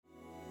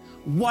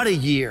what a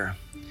year.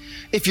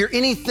 If you're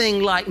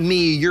anything like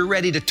me, you're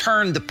ready to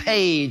turn the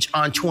page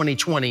on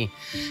 2020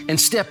 and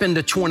step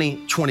into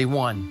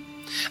 2021.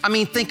 I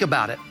mean, think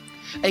about it.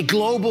 A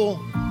global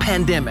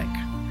pandemic,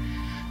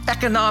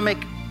 economic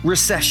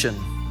recession,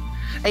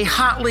 a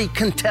hotly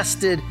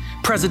contested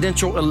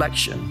presidential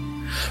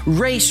election,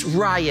 race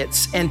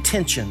riots and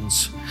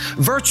tensions,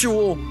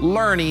 virtual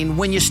learning,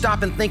 when you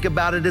stop and think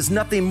about it, is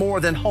nothing more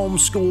than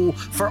homeschool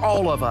for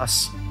all of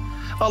us,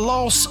 a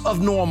loss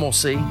of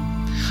normalcy,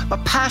 a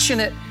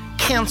passionate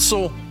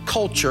cancel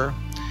culture,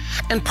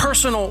 and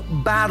personal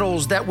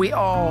battles that we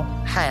all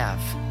have.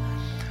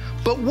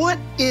 But what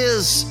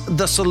is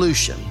the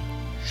solution?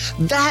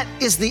 That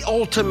is the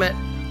ultimate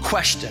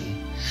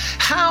question.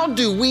 How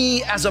do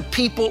we as a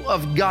people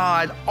of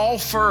God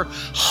offer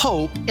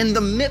hope in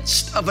the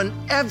midst of an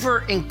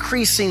ever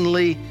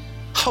increasingly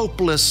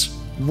hopeless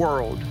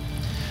world?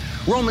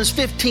 Romans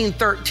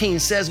 15:13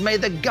 says, "May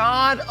the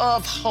God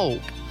of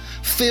hope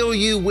fill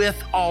you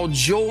with all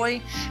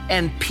joy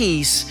and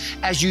peace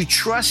as you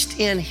trust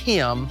in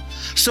Him,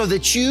 so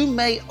that you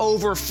may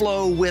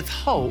overflow with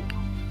hope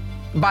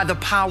by the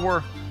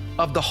power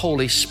of the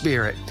Holy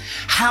Spirit."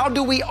 How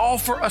do we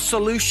offer a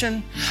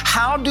solution?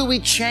 How do we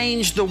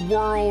change the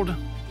world?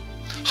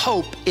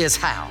 Hope is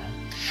how.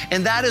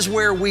 And that is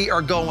where we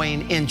are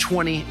going in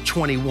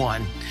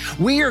 2021.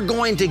 We are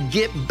going to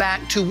get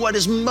back to what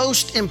is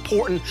most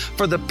important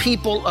for the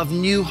people of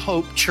New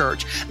Hope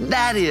Church.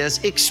 That is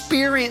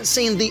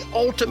experiencing the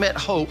ultimate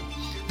hope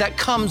that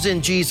comes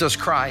in Jesus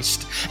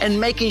Christ and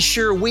making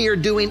sure we are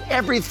doing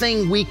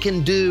everything we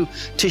can do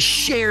to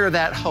share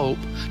that hope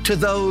to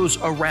those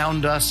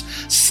around us,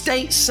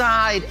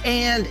 stateside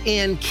and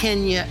in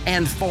Kenya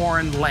and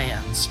foreign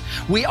lands.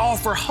 We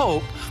offer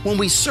hope when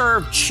we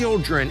serve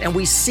children and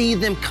we see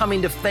them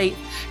coming to faith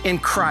in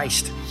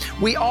Christ.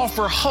 We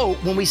offer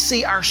hope when we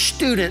see our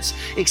students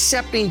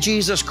accepting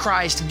Jesus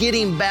Christ,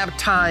 getting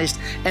baptized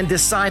and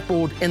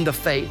discipled in the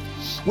faith.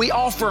 We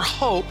offer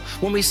hope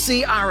when we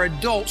see our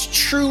adults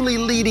truly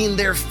leading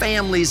their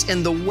families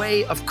in the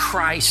way of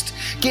Christ,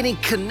 getting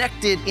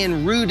connected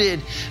in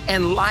rooted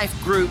and life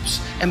groups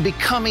and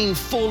becoming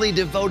fully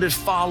devoted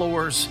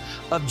followers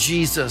of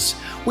Jesus.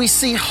 We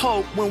see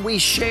hope when we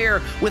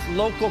share with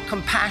local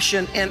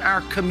compassion in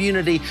our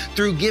community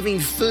through giving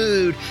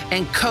food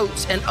and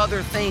coats and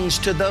other things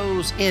to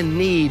those in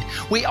need.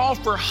 We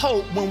offer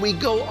hope when we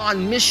go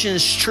on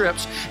missions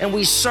trips and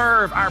we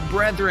serve our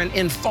brethren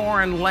in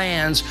foreign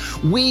lands.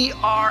 We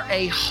are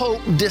a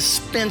hope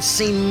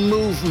dispensing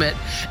movement,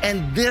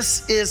 and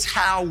this is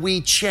how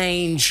we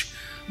change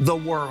the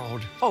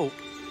world. Hope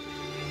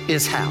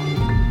is how.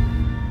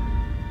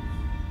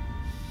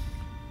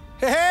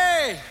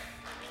 Hey!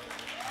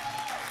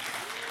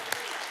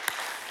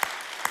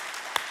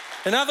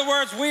 In other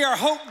words, we are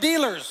hope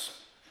dealers.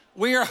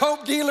 We are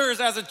hope dealers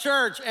as a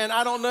church, and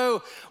I don't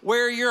know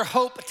where your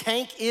hope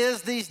tank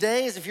is these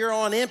days, if you're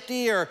on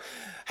empty or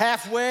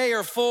halfway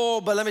or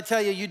full, but let me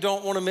tell you, you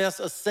don't want to miss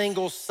a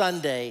single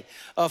Sunday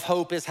of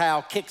Hope is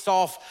How. Kicks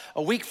off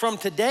a week from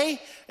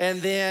today,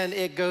 and then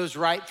it goes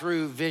right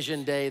through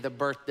Vision Day, the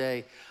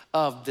birthday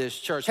of this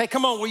church. Hey,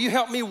 come on, will you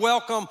help me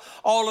welcome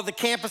all of the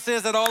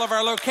campuses at all of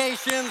our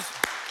locations?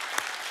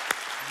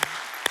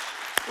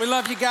 We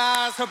love you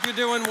guys. Hope you're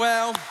doing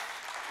well.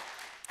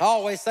 I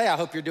always say I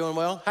hope you're doing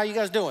well. How you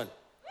guys doing?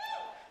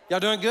 Y'all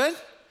doing good?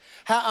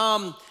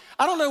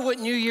 I don't know what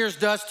New Year's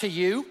does to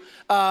you,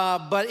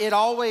 but it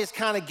always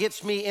kind of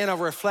gets me in a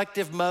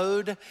reflective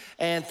mode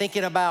and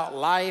thinking about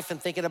life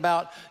and thinking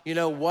about,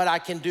 what I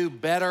can do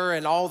better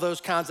and all those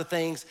kinds of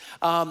things.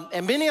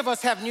 And many of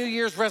us have New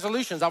Year's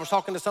resolutions. I was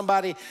talking to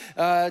somebody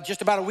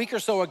just about a week or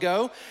so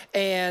ago,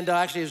 and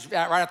actually it was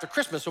right after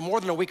Christmas, so more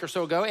than a week or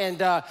so ago.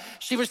 And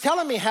she was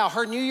telling me how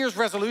her New Year's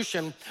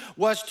resolution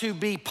was to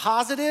be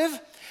positive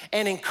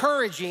and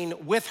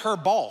encouraging with her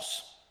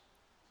boss.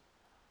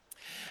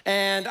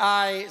 And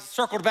I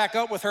circled back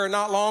up with her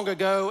not long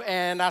ago,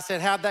 and I said,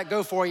 how'd that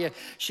go for you?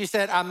 She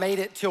said, I made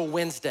it till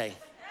Wednesday.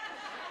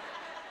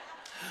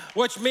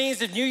 Which means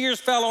that New Year's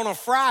fell on a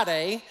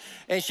Friday,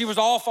 and she was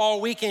off all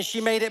week, and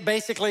she made it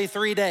basically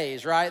 3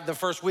 days, right? The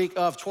first week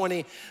of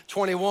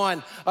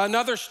 2021.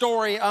 Another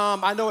story,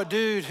 I know a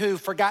dude who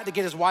forgot to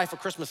get his wife a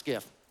Christmas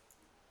gift.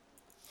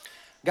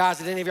 Guys,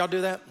 did any of y'all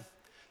do that?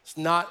 It's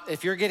not,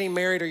 if you're getting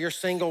married or you're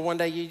single one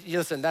day, you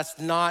listen, that's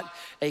not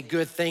a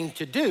good thing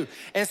to do.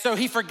 And so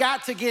he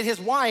forgot to get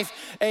his wife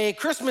a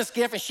Christmas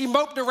gift, and she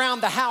moped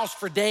around the house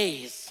for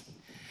days.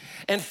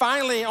 And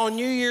finally, on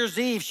New Year's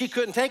Eve, she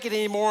couldn't take it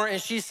anymore, and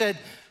she said,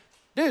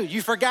 dude,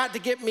 you forgot to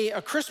get me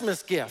a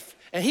Christmas gift.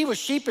 And he was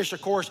sheepish,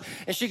 of course,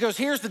 and she goes,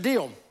 here's the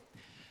deal.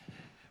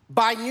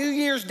 By New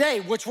Year's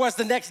Day, which was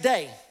the next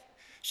day,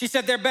 she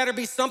said, there better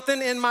be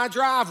something in my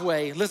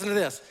driveway, listen to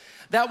this,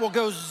 that will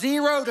go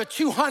 0 to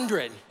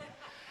 200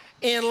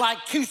 in like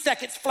 2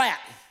 seconds flat.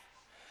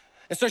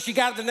 And so she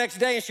got it the next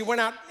day, and she went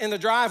out in the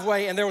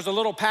driveway, and there was a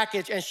little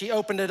package, and she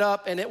opened it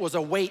up, and it was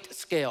a weight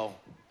scale.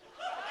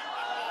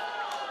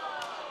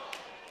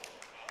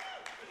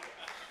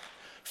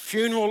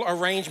 funeral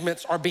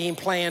arrangements are being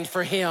planned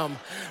for him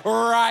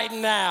right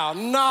now.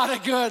 Not a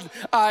good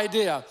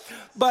idea.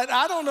 But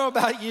I don't know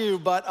about you,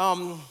 but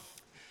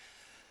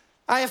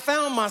I have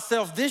found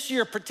myself this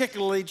year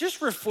particularly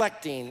just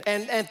reflecting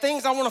and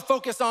things I want to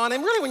focus on.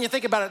 And really, when you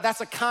think about it,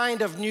 that's a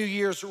kind of New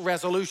Year's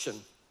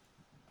resolution.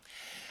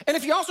 And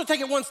if you also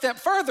take it one step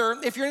further,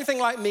 if you're anything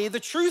like me, the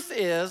truth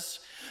is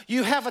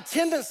you have a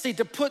tendency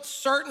to put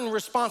certain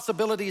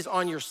responsibilities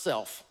on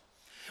yourself.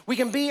 We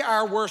can be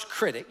our worst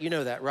critic, you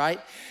know that, right?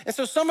 And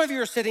so some of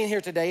you are sitting here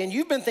today and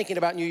you've been thinking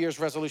about New Year's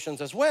resolutions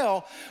as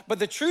well, but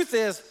the truth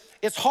is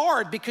it's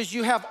hard because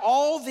you have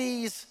all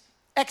these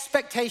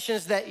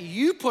expectations that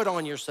you put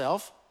on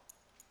yourself.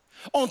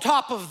 On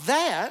top of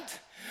that,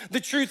 the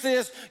truth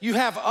is you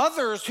have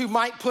others who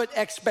might put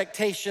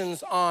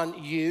expectations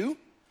on you.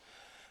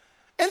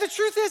 And the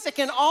truth is it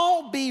can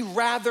all be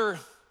rather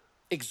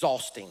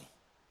exhausting.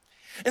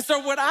 And so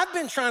what I've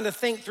been trying to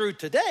think through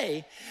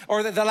today,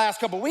 or the last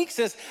couple of weeks,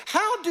 is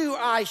how do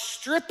I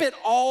strip it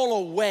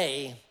all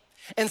away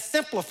and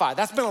simplify?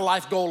 That's been a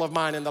life goal of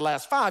mine in the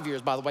last 5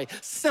 years, by the way,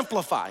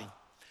 simplify.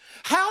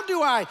 How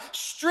do I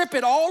strip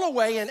it all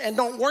away and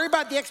don't worry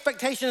about the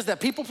expectations that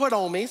people put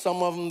on me,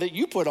 some of them that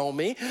you put on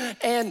me,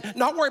 and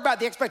not worry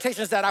about the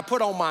expectations that I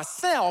put on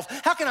myself?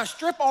 How can I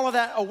strip all of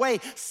that away,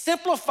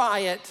 simplify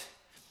it,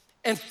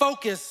 and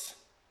focus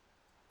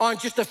on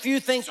just a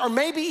few things, or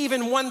maybe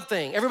even one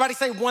thing? Everybody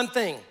say one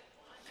thing.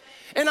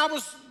 And I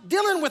was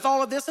dealing with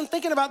all of this and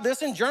thinking about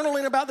this and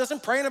journaling about this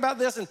and praying about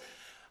this, and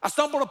I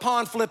stumbled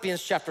upon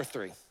Philippians chapter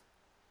 3.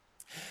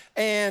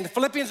 And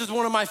Philippians is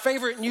one of my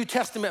favorite New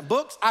Testament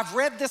books. I've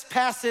read this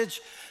passage,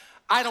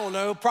 I don't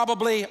know,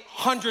 probably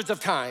hundreds of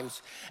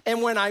times.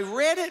 And when I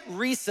read it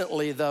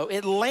recently, though,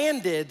 it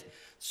landed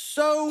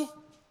so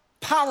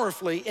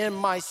powerfully in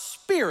my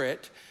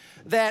spirit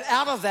that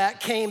out of that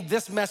came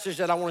this message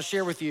that I want to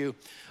share with you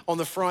on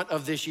the front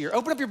of this year.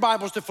 Open up your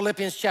Bibles to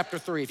Philippians chapter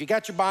 3. If you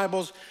got your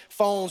Bibles,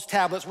 phones,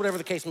 tablets, whatever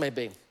the case may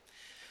be.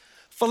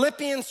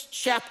 Philippians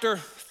chapter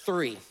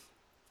 3.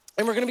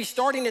 And we're going to be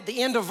starting at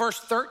the end of verse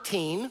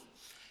 13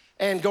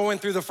 and going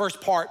through the first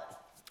part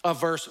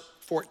of verse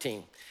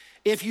 14.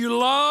 If you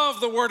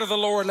love the word of the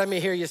Lord, let me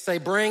hear you say,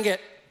 bring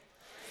it.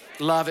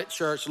 Love it,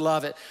 church,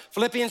 love it.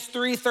 Philippians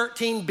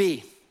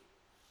 3:13b.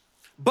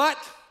 But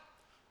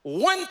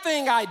one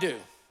thing I do.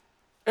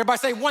 Everybody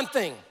say one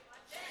thing.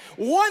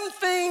 One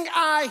thing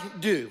I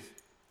do.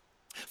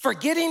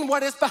 Forgetting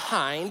what is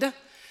behind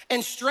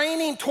and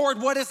straining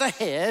toward what is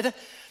ahead,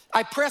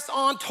 I press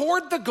on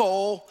toward the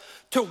goal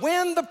to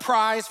win the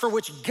prize for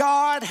which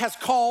God has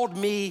called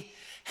me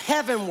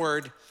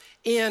heavenward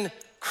in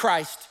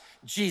Christ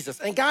Jesus.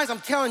 And guys,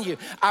 I'm telling you,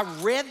 I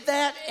read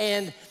that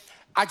and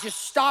I just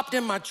stopped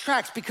in my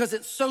tracks because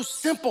it's so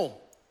simple.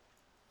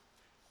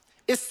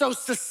 It's so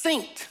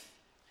succinct.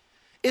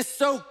 It's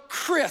so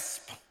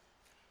crisp.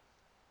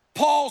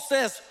 Paul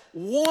says,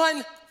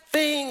 one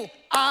thing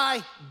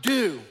I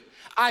do.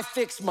 I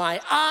fix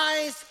my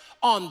eyes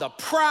on the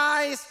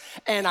prize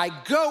and I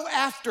go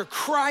after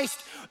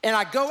Christ and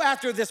I go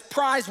after this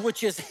prize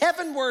which is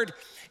heavenward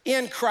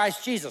in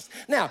Christ Jesus.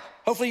 Now,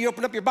 hopefully you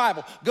open up your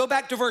Bible. Go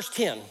back to verse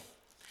 10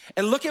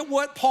 and look at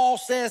what Paul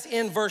says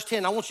in verse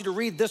 10. I want you to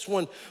read this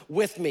one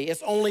with me.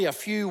 It's only a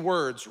few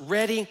words.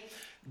 Ready?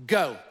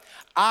 Go.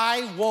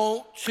 I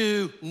want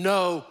to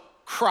know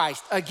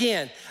Christ.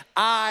 Again,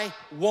 I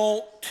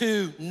want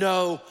to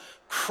know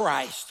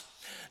Christ.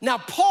 Now,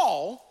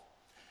 Paul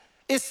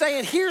is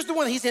saying, here's the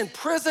one, he's in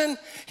prison,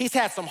 he's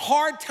had some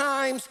hard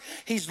times,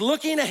 he's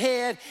looking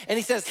ahead, and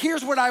he says,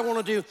 here's what I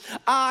want to do.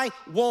 I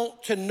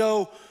want to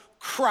know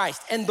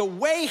Christ. And the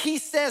way he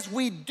says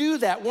we do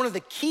that, one of the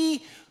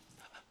key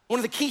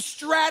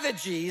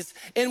strategies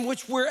in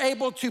which we're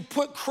able to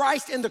put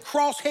Christ in the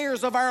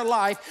crosshairs of our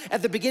life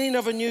at the beginning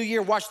of a new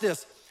year, watch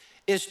this,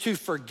 is to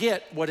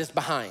forget what is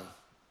behind.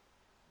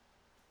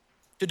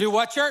 To do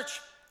what, church?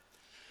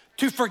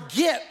 To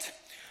forget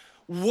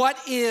what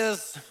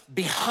is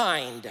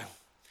behind.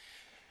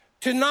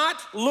 To not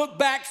look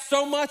back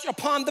so much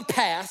upon the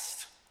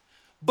past,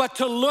 but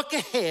to look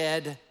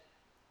ahead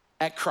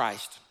at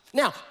Christ.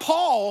 Now,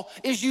 Paul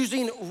is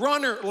using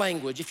runner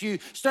language. If you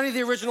study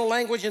the original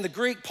language in the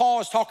Greek,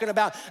 Paul is talking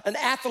about an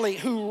athlete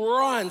who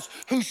runs,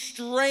 who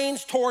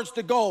strains towards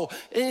the goal.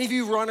 Any of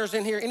you runners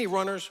in here? Any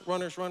runners?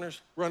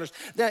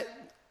 That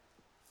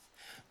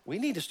we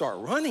need to start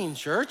running,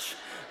 church.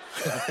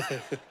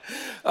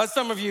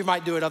 Some of you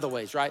might do it other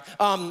ways, right?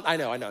 I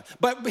know.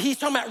 But he's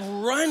talking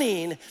about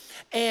running.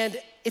 And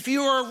if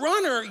you're a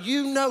runner,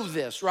 you know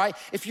this, right?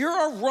 If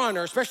you're a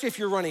runner, especially if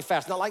you're running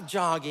fast, not like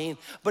jogging,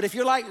 but if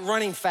you're like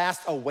running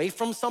fast away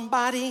from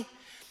somebody,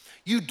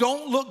 you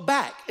don't look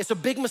back. It's a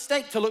big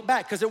mistake to look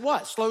back because it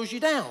what? Slows you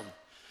down.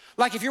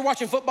 Like if you're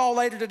watching football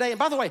later today, and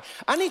by the way,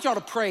 I need y'all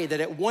to pray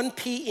that at 1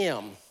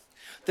 p.m.,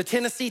 the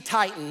Tennessee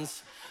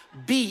Titans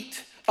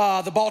beat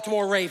the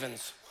Baltimore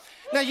Ravens.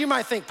 Now, you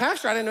might think,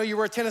 Pastor, I didn't know you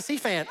were a Tennessee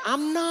fan.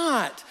 I'm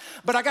not.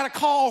 But I got a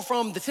call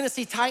from the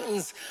Tennessee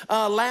Titans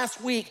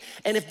last week,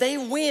 and if they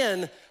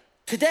win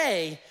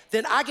today,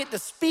 then I get to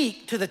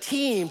speak to the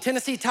team,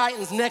 Tennessee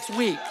Titans, next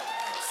week.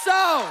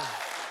 So,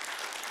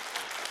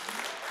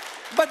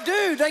 but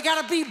dude, they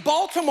gotta beat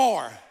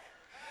Baltimore.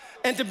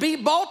 And to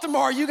beat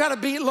Baltimore, you gotta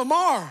beat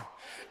Lamar.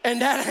 And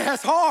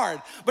that's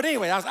hard. But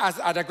anyway,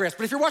 I digress.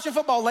 But if you're watching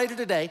football later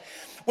today,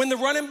 when the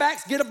running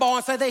backs get a ball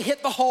and say they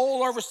hit the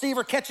hole or a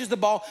receiver catches the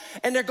ball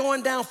and they're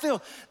going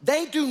downfield,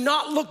 they do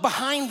not look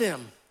behind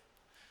them.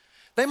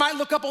 They might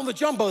look up on the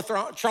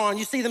Jumbotron.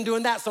 You see them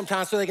doing that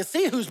sometimes so they can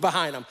see who's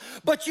behind them.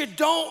 But you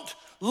don't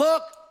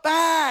look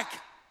back.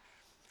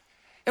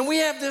 And we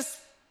have this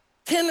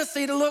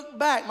tendency to look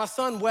back. My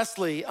son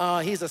Wesley,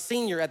 he's a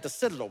senior at the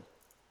Citadel.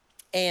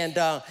 And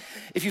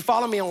if you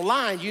follow me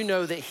online, you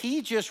know that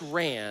he just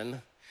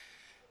ran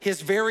his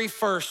very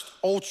first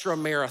ultra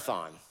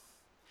marathon.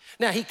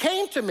 Now, he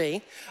came to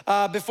me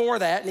before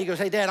that, and he goes,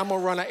 hey, Dad, I'm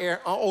gonna run an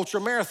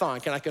ultra marathon.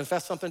 Can I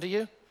confess something to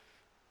you?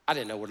 I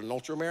didn't know what an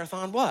ultra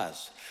marathon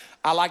was.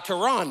 I like to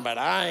run, but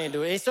I ain't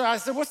doing it. So I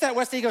said, what's that,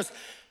 Wesley? He goes,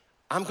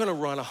 I'm gonna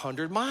run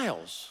 100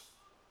 miles.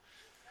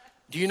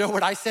 Do you know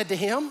what I said to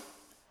him?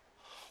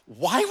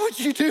 Why would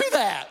you do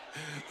that?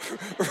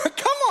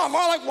 Come on,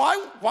 Mark,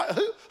 like, why, who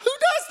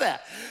does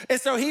that?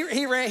 And so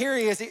he ran, here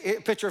he is,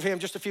 a picture of him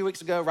just a few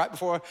weeks ago, right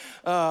before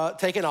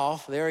taking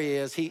off. There he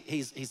is,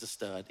 he's a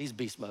stud, he's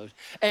beast mode.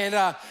 And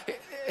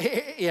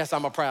yes,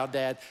 I'm a proud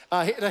dad.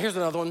 Here's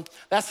another one.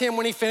 That's him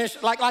when he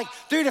finished. Like,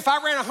 dude, if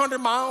I ran 100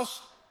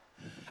 miles,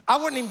 I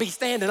wouldn't even be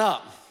standing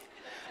up.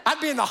 I'd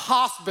be in the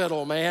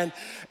hospital, man.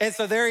 And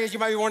so there he is. You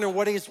might be wondering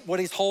what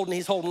he's holding.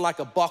 He's holding like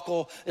a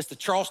buckle. It's the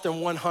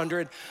Charleston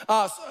 100.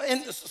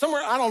 And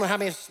somewhere, I don't know how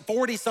many,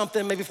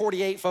 40-something, maybe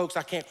 48 folks,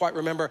 I can't quite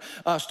remember,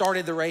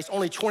 started the race.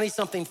 Only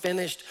 20-something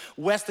finished.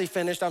 Wesley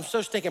finished. I'm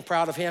so stinking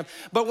proud of him.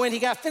 But when he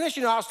got finished,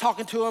 I was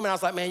talking to him, and I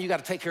was like, man, you got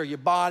to take care of your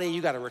body.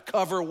 You got to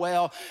recover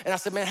well. And I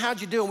said, man, how'd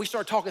you do? And we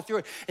started talking through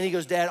it. And he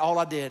goes, Dad, all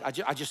I did, I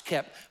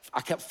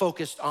kept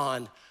focused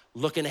on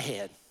looking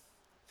ahead.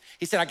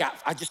 He said,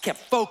 I just kept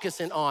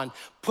focusing on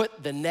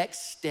put the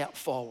next step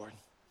forward.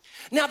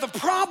 Now, the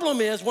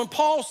problem is when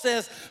Paul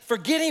says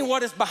forgetting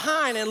what is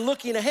behind and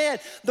looking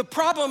ahead, the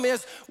problem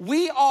is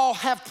we all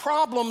have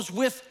problems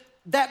with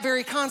that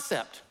very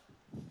concept.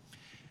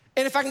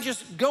 And if I can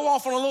just go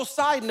off on a little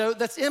side note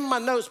that's in my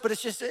notes, but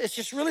it's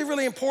just really,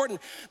 really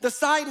important. The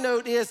side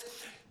note is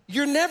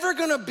you're never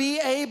gonna be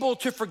able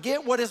to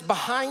forget what is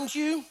behind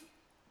you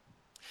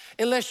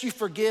unless you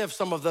forgive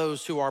some of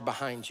those who are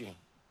behind you.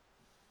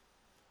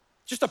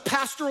 Just a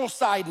pastoral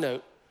side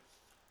note.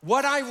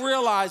 What I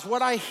realize,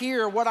 what I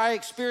hear, what I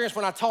experience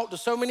when I talk to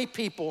so many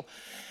people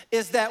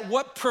is that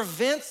what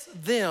prevents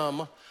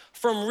them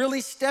from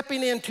really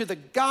stepping into the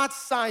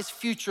God-sized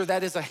future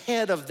that is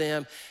ahead of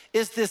them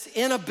is this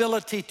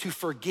inability to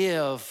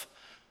forgive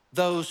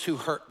those who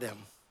hurt them.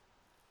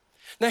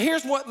 Now,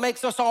 here's what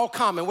makes us all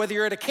common, whether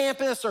you're at a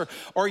campus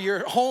or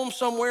you're home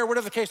somewhere,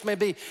 whatever the case may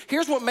be.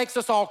 Here's what makes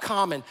us all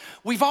common.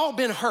 We've all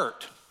been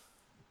hurt.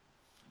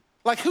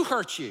 Like, who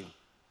hurt you?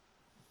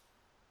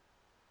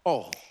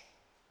 Oh,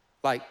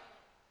 like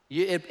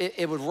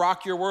it would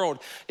rock your world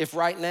if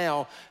right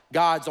now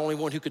God's the only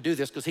one who could do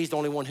this because he's the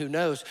only one who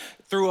knows,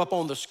 threw up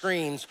on the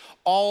screens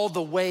all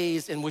the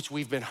ways in which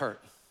we've been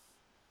hurt.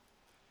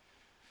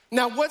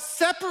 Now, what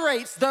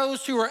separates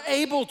those who are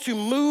able to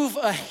move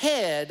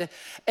ahead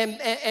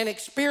and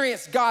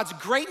experience God's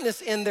greatness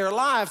in their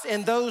lives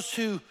and those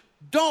who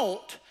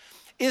don't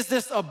is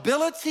this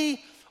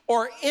ability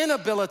or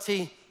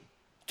inability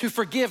to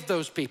forgive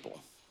those people.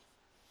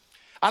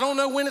 I don't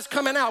know when it's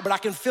coming out, but I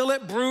can feel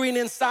it brewing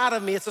inside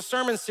of me. It's a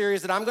sermon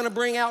series that I'm gonna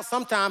bring out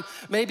sometime,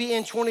 maybe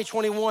in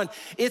 2021.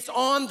 It's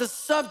on the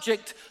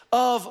subject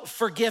of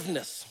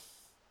forgiveness.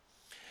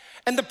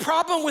 And the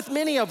problem with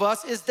many of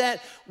us is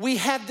that we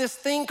have this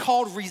thing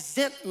called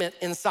resentment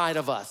inside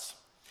of us.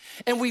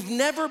 And we've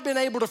never been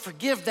able to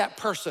forgive that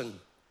person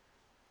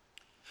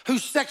who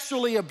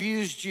sexually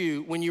abused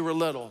you when you were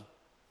little,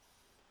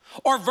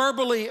 or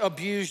verbally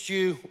abused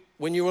you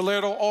when you were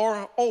little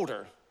or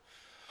older,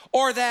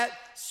 or that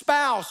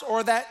spouse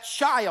or that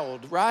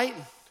child, right?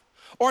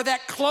 Or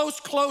that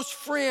close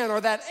friend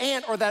or that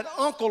aunt or that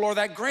uncle or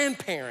that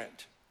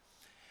grandparent.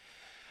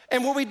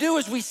 And what we do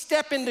is we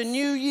step into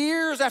new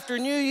years after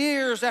new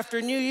years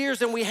after new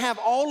years, and we have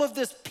all of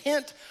this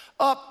pent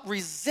up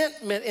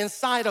resentment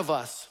inside of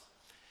us.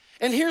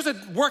 And here's a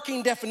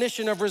working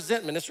definition of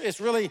resentment.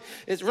 It's really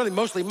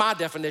mostly my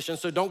definition,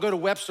 so don't go to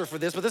Webster for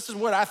this, but this is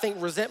what I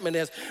think resentment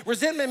is.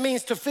 Resentment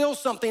means to feel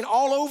something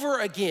all over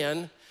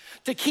again,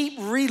 to keep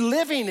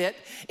reliving it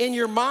in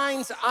your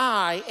mind's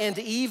eye and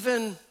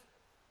even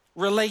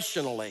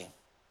relationally.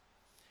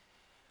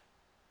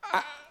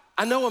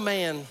 I know a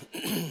man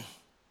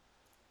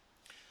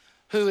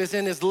who is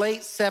in his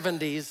late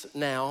 70s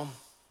now,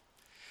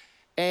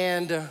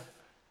 and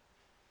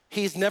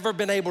he's never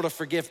been able to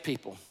forgive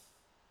people.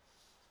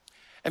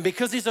 And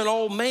because he's an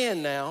old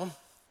man now,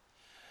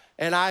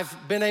 and I've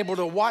been able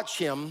to watch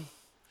him,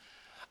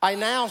 I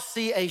now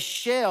see a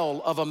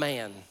shell of a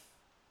man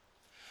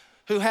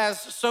who has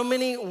so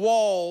many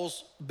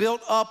walls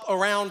built up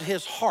around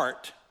his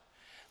heart.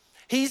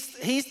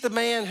 He's the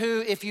man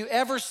who, if you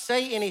ever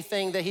say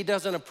anything that he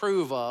doesn't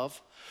approve of,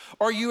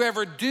 or you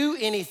ever do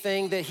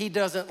anything that he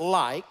doesn't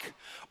like,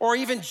 or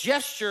even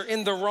gesture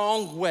in the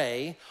wrong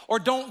way, or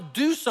don't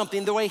do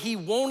something the way he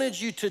wanted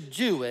you to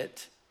do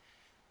it,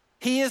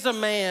 he is a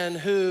man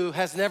who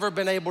has never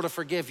been able to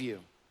forgive you.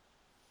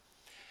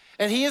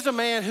 And he is a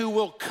man who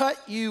will cut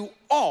you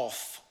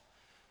off,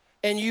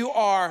 and you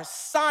are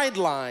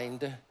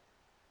sidelined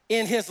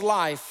in his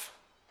life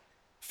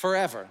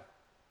forever.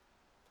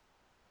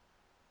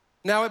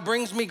 Now, it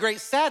brings me great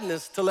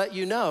sadness to let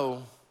you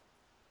know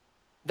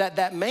that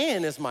that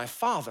man is my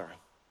father.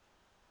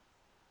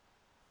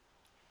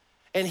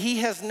 And he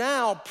has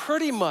now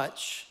pretty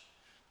much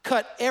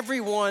cut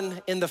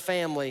everyone in the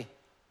family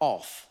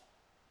off,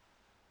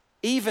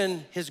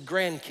 even his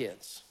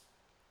grandkids.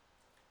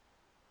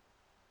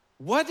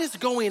 What is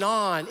going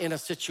on in a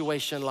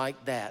situation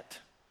like that?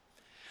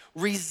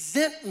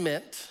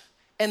 Resentment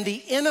and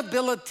the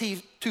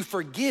inability to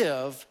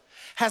forgive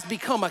has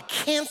become a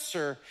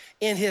cancer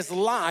in his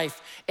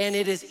life, and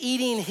it is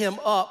eating him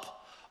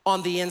up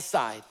on the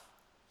inside.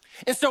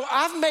 And so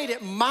I've made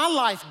it my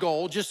life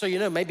goal, just so you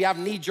know, maybe I've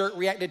knee-jerk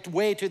reacted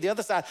way to the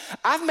other side.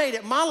 I've made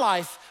it my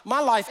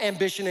life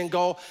ambition and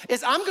goal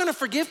is I'm gonna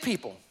forgive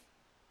people.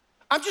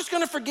 I'm just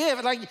gonna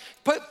forgive. Like,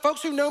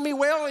 folks who know me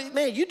well,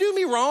 man, you do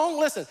me wrong,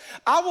 listen,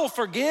 I will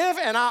forgive,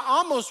 and I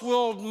almost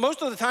will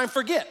most of the time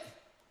forget.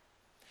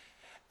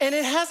 And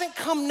it hasn't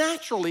come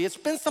naturally. It's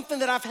been something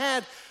that I've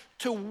had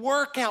to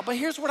work out. But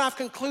here's what I've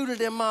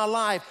concluded in my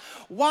life.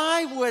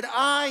 Why would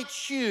I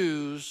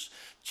choose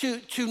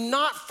to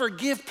not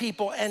forgive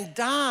people and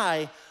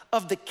die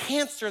of the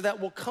cancer that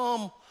will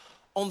come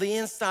on the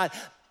inside?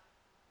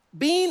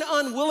 Being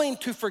unwilling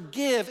to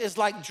forgive is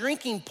like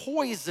drinking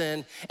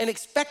poison and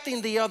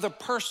expecting the other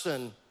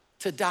person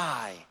to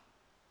die.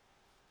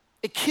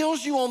 It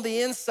kills you on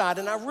the inside,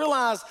 and I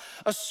realize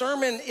a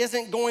sermon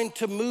isn't going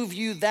to move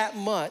you that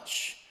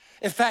much.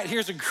 In fact,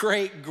 here's a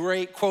great,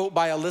 great quote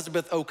by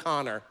Elizabeth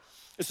O'Connor.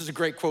 This is a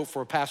great quote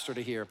for a pastor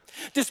to hear.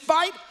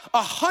 Despite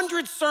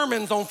 100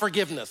 sermons on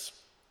forgiveness,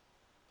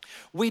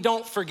 we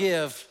don't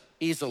forgive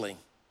easily.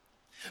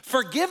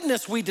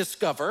 Forgiveness, we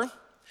discover,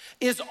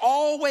 is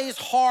always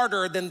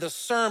harder than the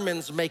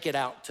sermons make it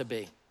out to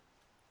be.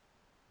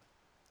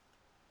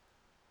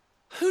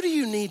 Who do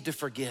you need to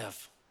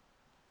forgive?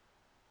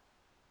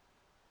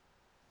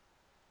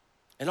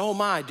 And oh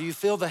my, do you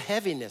feel the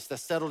heaviness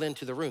that's settled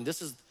into the room?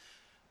 This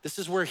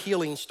is where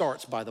healing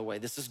starts, by the way.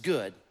 This is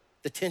good.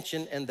 The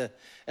tension and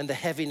the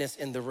heaviness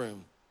in the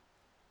room.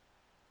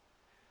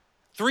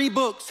 3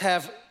 books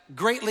have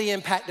greatly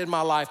impacted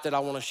my life that I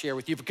want to share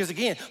with you, because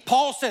again,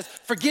 Paul says,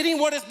 forgetting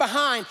what is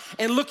behind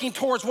and looking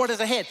towards what is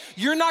ahead.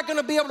 You're not going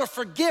to be able to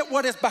forget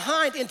what is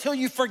behind until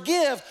you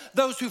forgive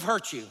those who've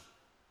hurt you.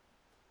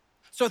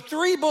 So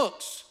 3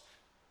 books.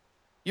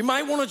 You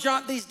might want to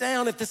jot these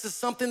down if this is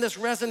something that's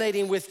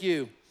resonating with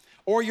you,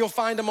 or you'll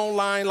find them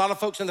online. A lot of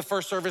folks in the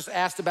first service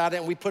asked about it,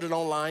 and we put it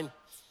online.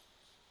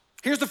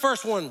 Here's the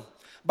first one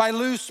by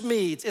Lou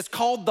Smedes. It's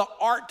called The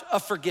Art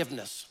of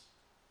Forgiveness.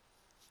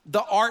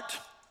 The Art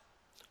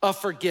of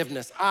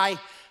Forgiveness. I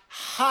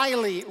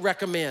highly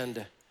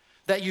recommend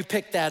that you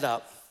pick that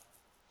up.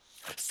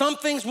 Some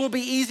things will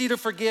be easy to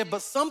forgive,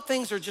 but some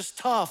things are just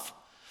tough.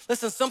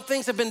 Listen, some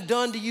things have been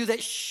done to you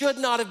that should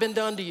not have been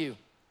done to you.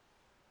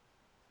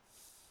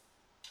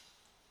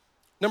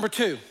 Number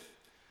 2,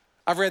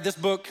 I've read this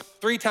book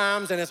 3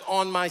 times, and it's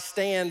on my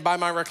stand by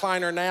my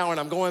recliner now, and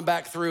I'm going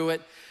back through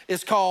it.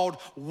 It's called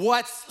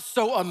What's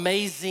So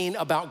Amazing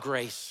About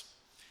Grace?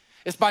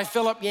 It's by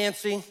Philip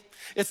Yancey.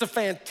 It's a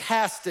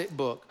fantastic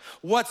book.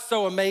 What's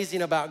so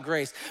amazing about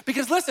grace?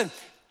 Because listen,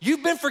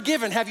 you've been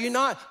forgiven, have you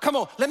not? Come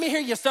on, let me hear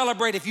you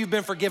celebrate if you've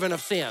been forgiven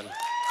of sin.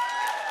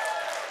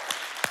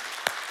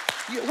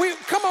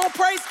 Come on,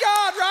 praise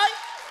God, right?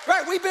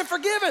 Right, we've been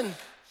forgiven.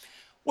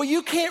 Well,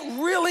 you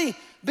can't really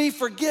be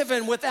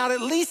forgiven without at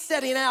least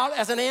setting out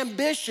as an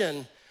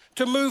ambition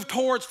to move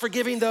towards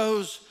forgiving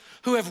those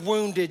who have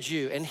wounded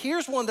you. And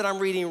here's one that I'm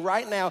reading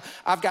right now.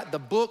 I've got the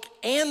book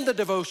and the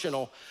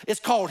devotional. It's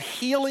called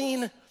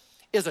Healing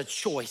is a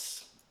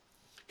Choice.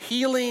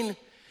 Healing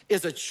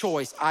is a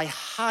choice. I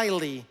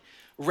highly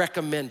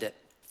recommend it.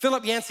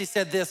 Philip Yancey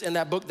said this in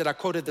that book that I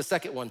quoted, the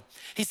second one.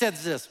 He said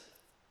this,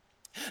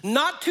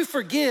 not to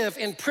forgive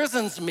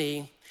imprisons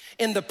me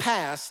in the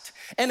past,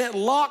 and it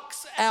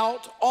locks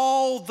out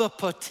all the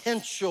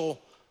potential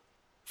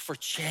for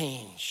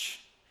change.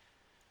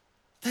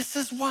 This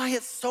is why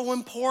it's so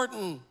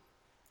important.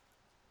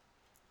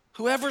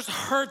 Whoever's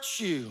hurt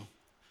you,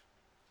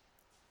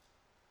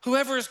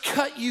 whoever has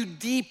cut you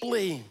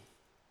deeply,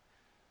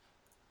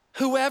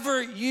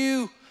 whoever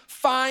you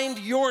find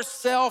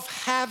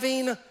yourself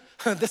having,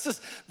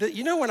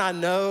 you know when I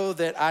know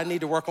that I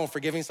need to work on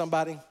forgiving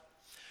somebody?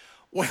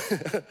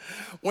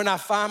 When I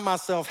find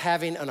myself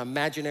having an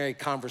imaginary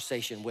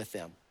conversation with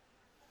them.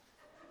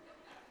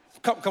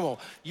 Come on,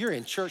 you're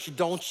in church,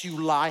 don't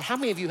you lie. How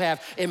many of you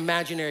have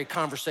imaginary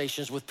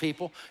conversations with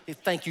people?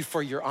 Thank you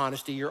for your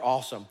honesty, you're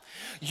awesome.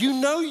 You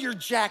know you're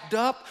jacked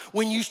up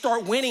when you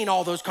start winning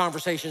all those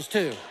conversations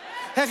too.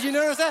 Have you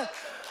noticed that?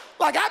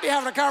 Like I'd be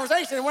having a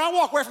conversation, and when I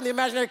walk away from the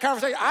imaginary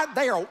conversation,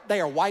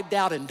 they are wiped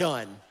out and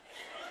done.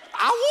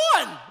 I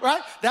won,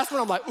 right? That's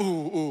when I'm like,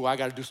 ooh, I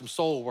gotta do some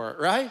soul work,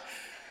 right?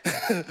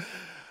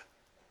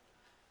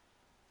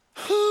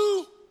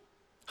 Who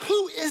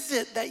is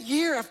it that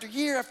year after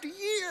year after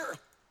year?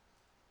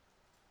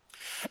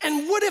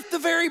 And what if the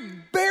very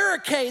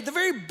barricade, the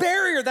very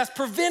barrier that's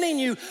preventing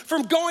you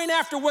from going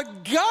after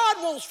what God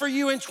wants for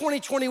you in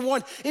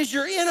 2021 is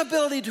your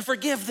inability to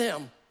forgive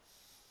them?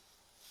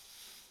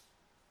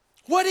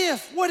 What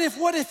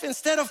if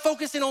instead of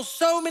focusing on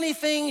so many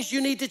things you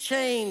need to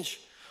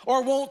change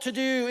or want to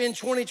do in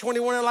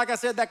 2021, and like I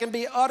said, that can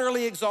be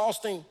utterly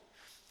exhausting.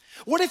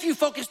 What if you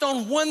focused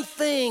on one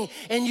thing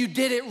and you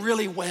did it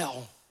really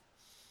well?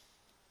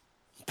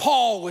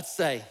 Paul would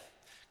say,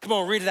 come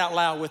on, read it out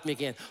loud with me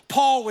again.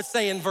 Paul would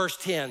say in verse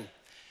 10,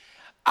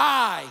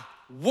 I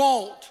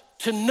want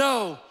to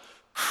know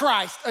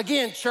Christ.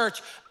 Again,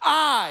 church,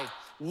 I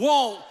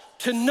want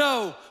to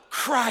know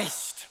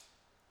Christ.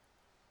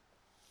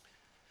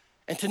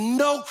 And to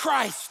know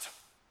Christ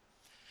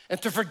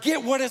and to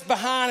forget what is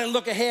behind and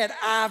look ahead,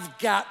 I've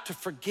got to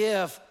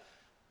forgive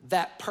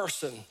that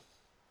person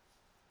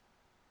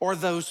or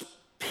those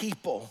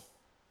people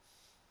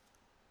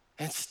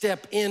and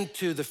step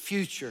into the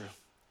future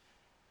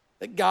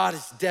that God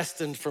is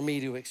destined for me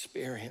to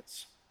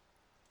experience.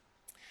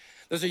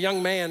 There's a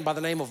young man by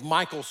the name of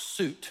Michael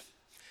Suit.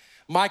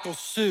 Michael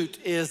Suit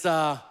is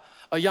a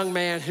young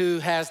man who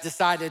has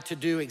decided to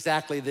do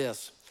exactly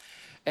this.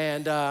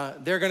 And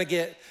they're gonna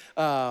get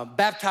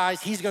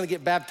baptized. He's gonna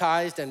get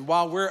baptized. And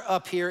while we're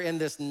up here in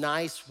this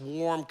nice,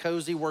 warm,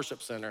 cozy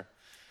worship center,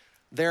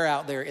 they're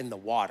out there in the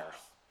water.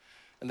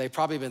 And they've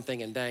probably been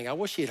thinking, dang, I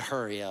wish he'd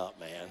hurry up,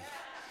 man.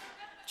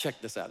 Check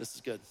this out, this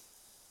is good.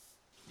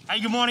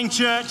 Hey, good morning,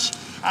 church.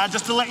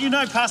 Just to let you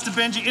know, Pastor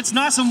Benji, it's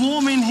nice and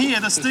warm in here.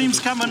 The steam's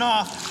coming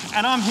off,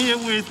 and I'm here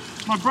with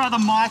my brother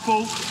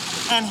Michael.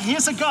 And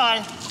here's a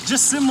guy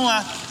just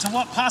similar to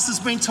what Pastor's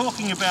been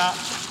talking about.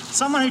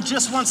 Someone who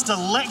just wants to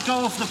let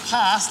go of the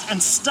past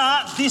and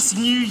start this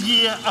new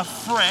year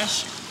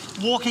afresh,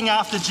 walking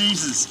after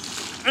Jesus.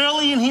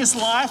 Early in his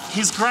life,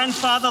 his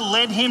grandfather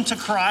led him to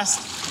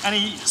Christ, and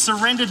he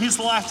surrendered his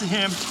life to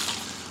him.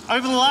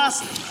 Over the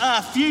last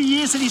few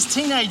years in his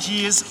teenage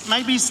years,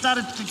 maybe he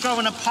started to go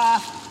in a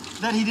path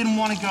that he didn't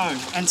want to go,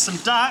 and some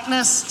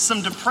darkness,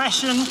 some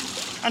depression,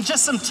 and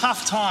just some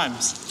tough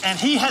times. And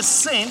he has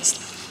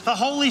sensed the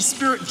Holy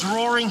Spirit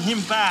drawing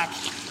him back.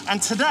 And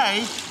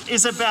today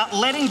is about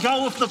letting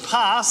go of the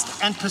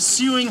past and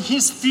pursuing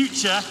his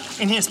future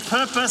in his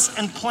purpose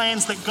and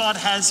plans that God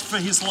has for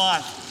his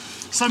life.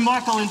 So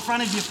Michael, in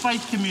front of your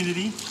faith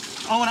community,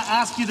 I want to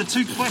ask you the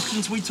two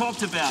questions we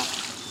talked about.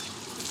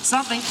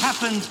 Something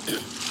happened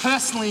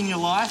personally in your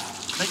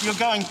life that you're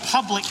going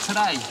public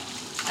today.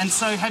 And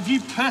so have you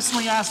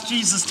personally asked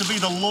Jesus to be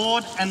the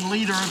Lord and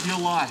leader of your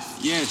life?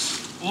 Yes.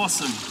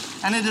 Awesome.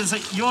 And it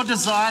is your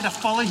desire to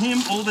follow him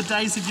all the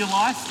days of your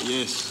life?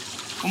 Yes.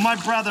 Well, my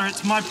brother,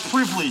 it's my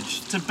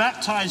privilege to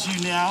baptize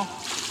you now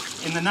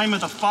in the name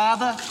of the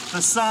Father,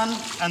 the Son,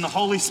 and the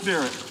Holy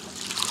Spirit.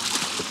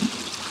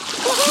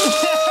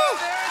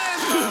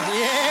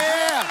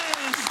 Yeah.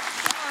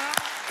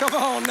 Come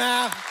on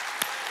now.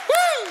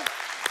 Woo!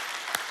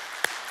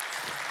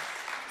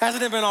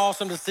 Hasn't it been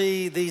awesome to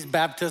see these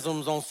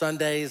baptisms on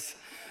Sundays?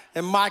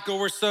 And Michael,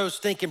 we're so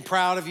stinking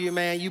proud of you,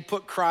 man. You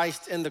put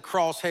Christ in the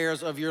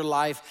crosshairs of your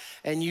life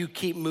and you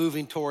keep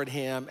moving toward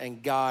him,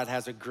 and God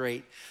has a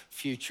great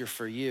future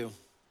for you.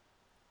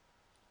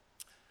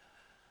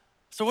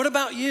 So what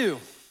about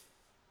you?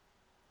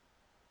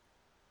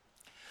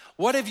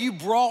 What have you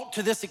brought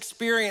to this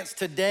experience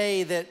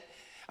today that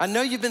I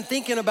know you've been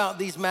thinking about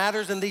these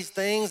matters and these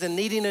things and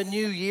needing a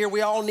new year.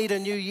 We all need a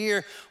new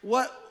year.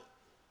 What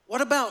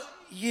about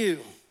you?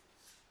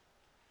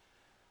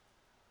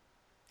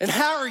 And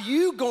how are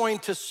you going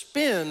to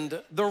spend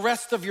the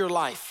rest of your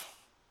life?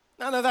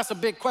 I know that's a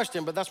big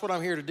question, but that's what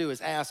I'm here to do,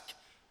 is ask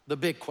the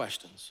big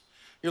questions.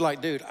 You're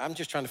like, dude, I'm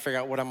just trying to figure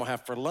out what I'm gonna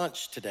have for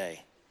lunch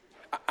today.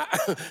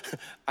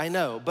 I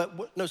know,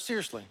 but no,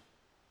 seriously.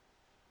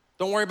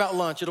 Don't worry about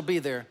lunch, it'll be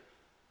there.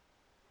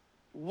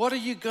 What are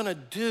you gonna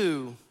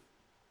do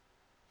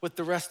with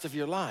the rest of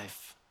your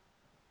life?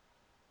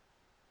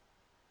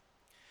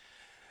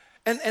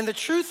 And the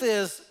truth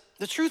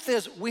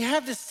is, we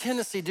have this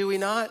tendency, do we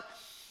not,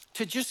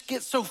 to just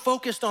get so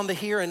focused on the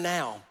here and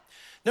now.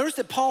 Notice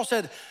that Paul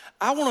said,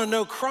 I wanna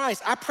know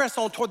Christ. I press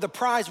on toward the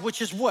prize,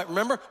 which is what,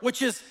 remember?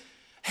 Which is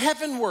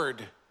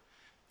heavenward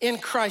in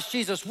Christ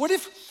Jesus. What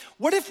if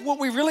what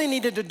we really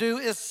needed to do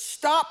is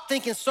stop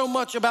thinking so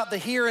much about the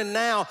here and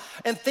now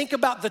and think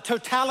about the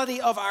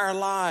totality of our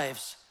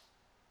lives?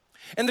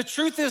 And the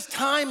truth is,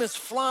 time is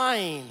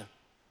flying.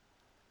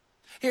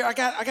 Here, I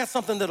got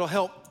something that'll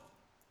help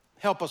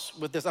us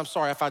with this. I'm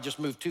sorry if I just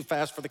moved too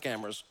fast for the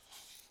cameras.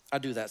 I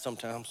do that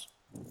sometimes.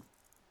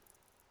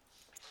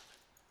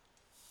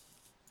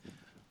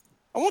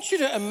 I want you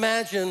to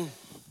imagine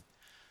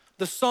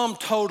the sum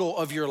total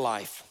of your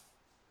life,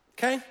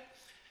 okay?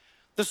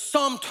 The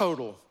sum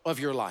total of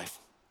your life.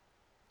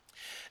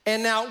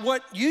 And now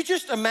what you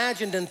just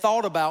imagined and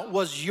thought about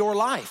was your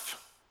life.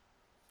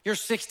 You're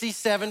 60,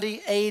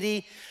 70,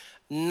 80,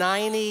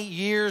 90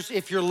 years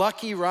if you're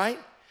lucky, right?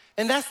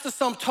 And that's the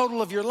sum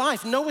total of your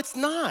life. No, it's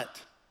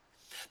not.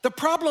 The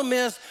problem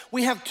is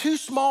we have too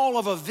small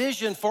of a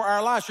vision for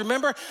our lives.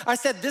 Remember, I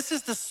said this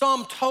is the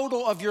sum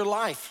total of your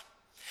life.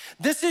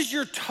 This is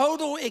your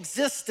total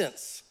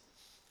existence.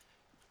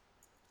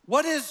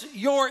 What is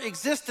your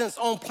existence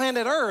on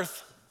planet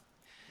Earth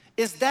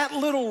is that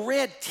little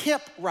red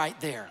tip right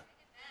there.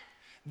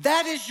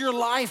 That is your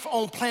life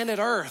on planet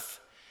Earth.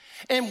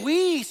 And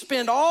we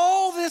spend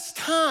all this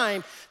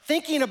time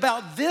thinking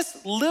about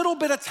this little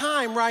bit of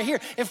time right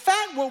here. In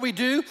fact, what we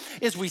do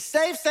is we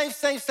save,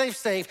 stress,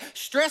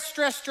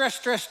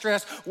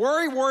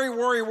 worry,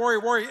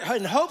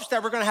 in hopes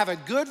that we're gonna have a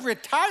good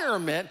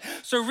retirement.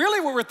 So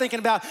really what we're thinking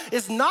about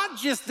is not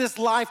just this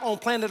life on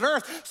planet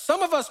Earth.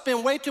 Some of us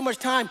spend way too much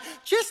time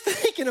just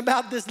thinking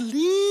about this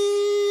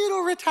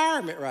little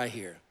retirement right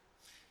here.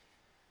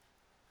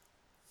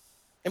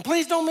 And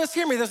please don't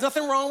mishear me. There's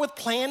nothing wrong with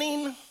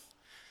planning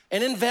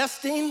and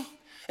investing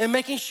and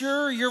making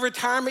sure your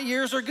retirement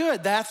years are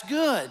good. That's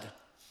good.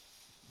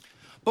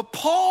 But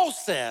Paul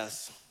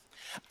says,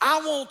 I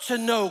want to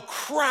know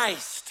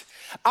Christ.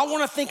 I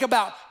want to think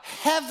about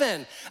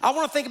heaven. I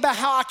want to think about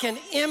how I can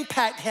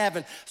impact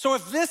heaven. So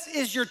if this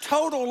is your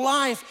total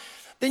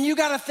life, then you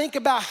got to think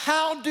about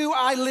how do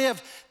I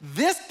live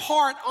this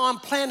part on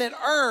planet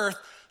Earth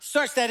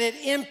such that it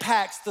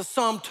impacts the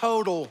sum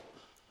total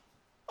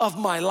of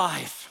my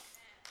life.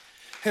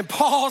 And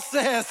Paul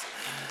says,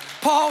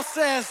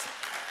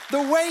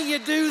 the way you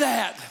do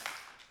that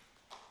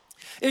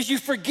is you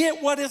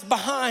forget what is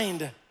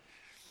behind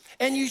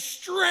and you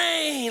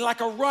strain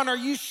like a runner,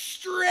 you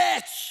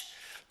stretch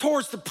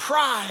towards the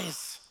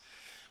prize,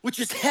 which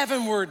is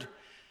heavenward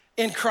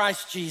in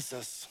Christ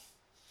Jesus.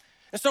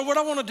 And so what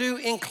I want to do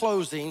in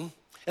closing,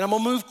 and I'm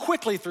gonna move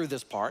quickly through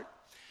this part,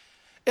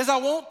 is I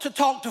want to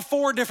talk to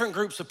 4 different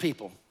groups of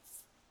people.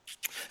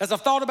 As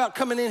I've thought about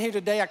coming in here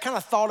today, I kind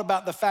of thought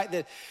about the fact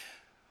that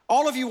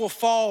all of you will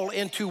fall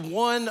into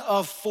one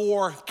of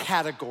 4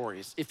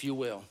 categories, if you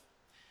will.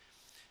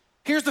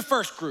 Here's the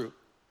first group.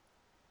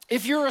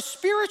 If you're a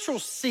spiritual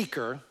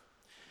seeker,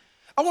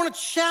 I want to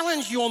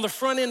challenge you on the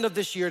front end of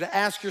this year to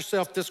ask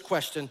yourself this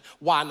question: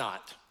 why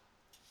not?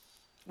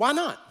 Why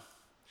not?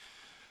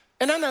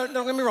 And I know,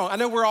 don't get me wrong, I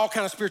know we're all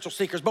kind of spiritual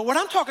seekers, but what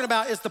I'm talking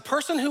about is the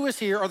person who is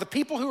here or the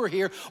people who are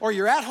here, or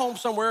you're at home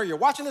somewhere, or you're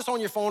watching this on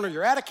your phone, or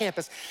you're at a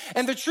campus.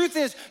 And the truth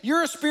is,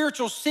 you're a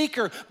spiritual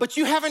seeker, but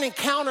you haven't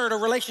encountered a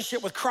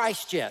relationship with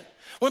Christ yet.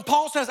 When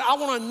Paul says, I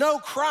want to know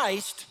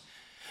Christ,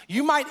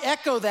 you might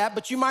echo that,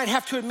 but you might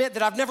have to admit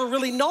that I've never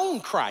really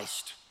known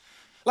Christ.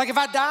 Like if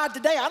I died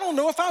today, I don't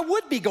know if I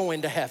would be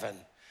going to heaven.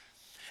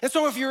 And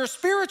so if you're a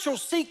spiritual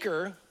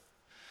seeker,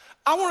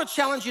 I want to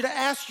challenge you to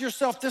ask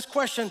yourself this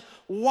question: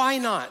 why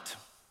not?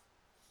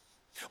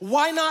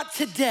 Why not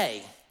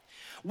today?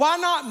 Why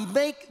not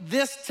make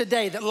this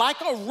today that, like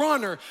a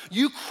runner,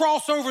 you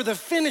cross over the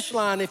finish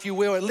line, if you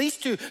will, at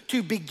least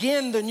to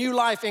begin the new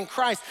life in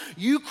Christ.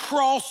 You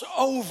cross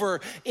over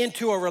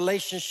into a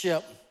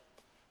relationship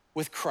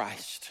with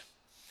Christ.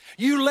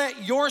 You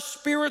let your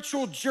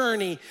spiritual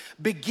journey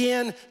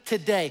begin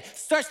today,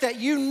 such that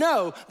you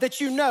know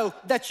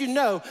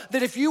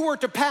that if you were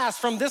to pass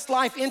from this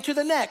life into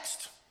the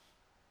next,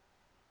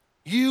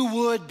 you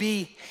would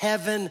be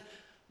heaven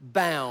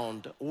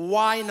bound.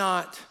 Why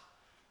not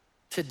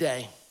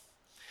today?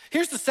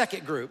 Here's the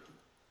second group.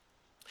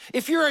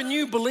 If you're a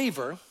new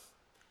believer,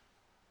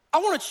 I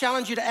want to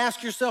challenge you to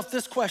ask yourself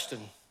this question: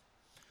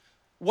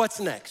 what's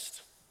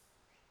next?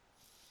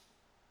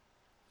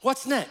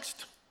 What's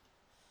next?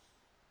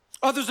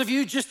 Others of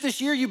you, just this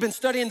year, you've been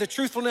studying the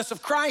truthfulness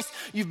of Christ.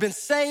 You've been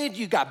saved.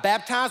 You got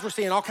baptized. We're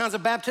seeing all kinds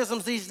of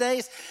baptisms these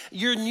days.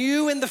 You're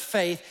new in the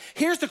faith.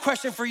 Here's the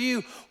question for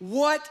you: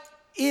 what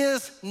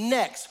is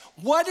next?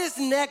 What is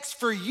next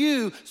for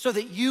you so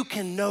that you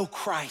can know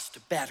Christ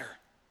better?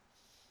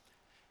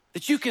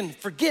 That you can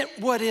forget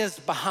what is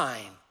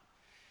behind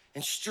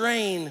and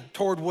strain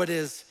toward what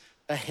is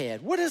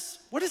ahead. What is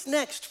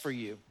next for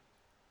you?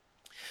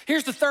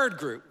 Here's the third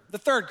group.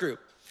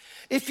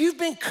 If you've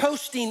been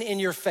coasting in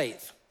your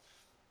faith,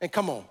 and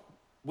come on,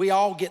 we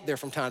all get there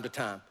from time to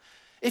time.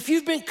 If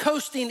you've been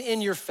coasting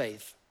in your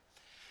faith,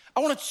 I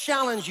want to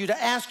challenge you to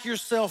ask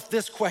yourself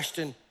this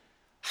question: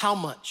 how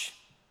much?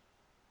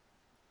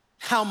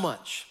 How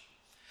much?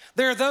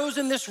 There are those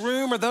in this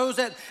room or those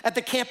at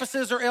the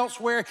campuses or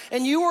elsewhere,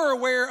 and you are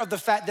aware of the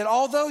fact that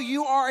although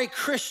you are a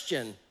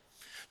Christian,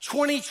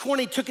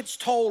 2020 took its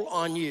toll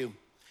on you.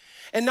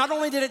 And not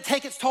only did it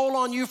take its toll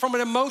on you from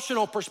an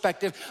emotional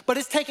perspective, but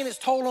it's taken its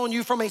toll on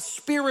you from a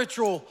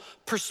spiritual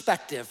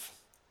perspective.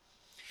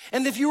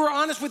 And if you were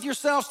honest with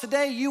yourselves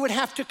today, you would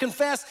have to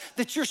confess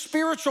that your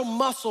spiritual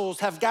muscles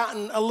have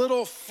gotten a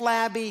little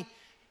flabby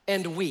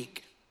and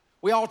weak.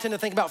 We all tend to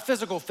think about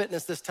physical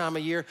fitness this time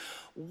of year.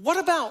 What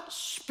about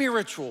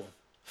spiritual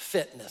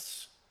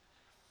fitness?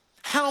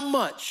 How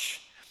much?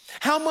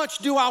 How much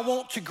do I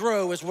want to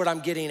grow is what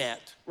I'm getting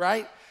at,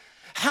 right?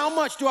 How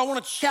much do I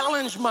want to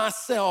challenge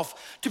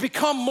myself to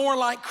become more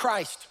like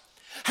Christ?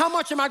 How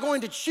much am I going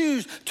to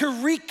choose to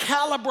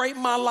recalibrate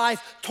my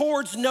life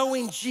towards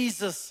knowing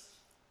Jesus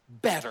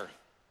better?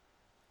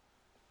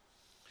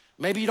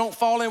 Maybe you don't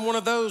fall in one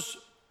of those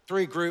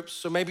three groups,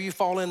 so maybe you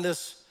fall in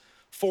this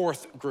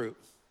fourth group.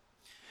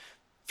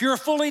 If you're a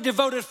fully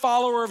devoted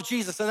follower of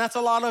Jesus, and that's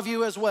a lot of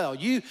you as well,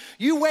 you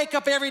wake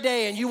up every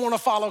day and you want to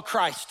follow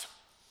Christ.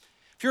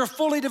 If you're a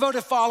fully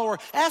devoted follower,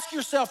 ask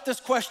yourself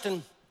this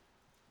question: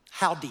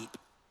 how deep?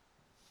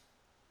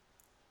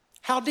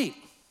 How deep?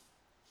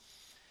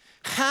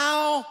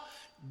 How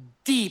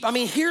deep? I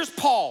mean, here's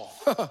Paul.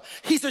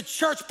 He's a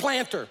church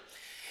planter.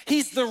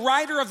 He's the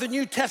writer of the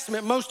New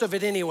Testament, most of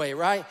it anyway,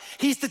 right?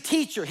 He's the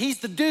teacher, he's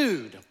the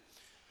dude.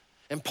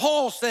 And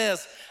Paul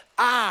says,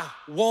 I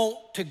want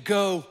to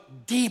go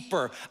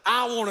deeper.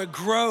 I want to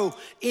grow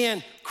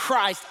in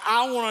Christ.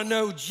 I want to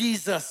know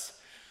Jesus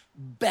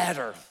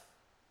better.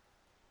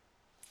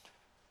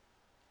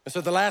 And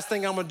so the last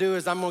thing I'm gonna do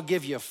is I'm gonna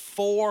give you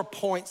 4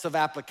 points of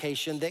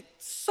application that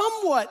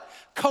somewhat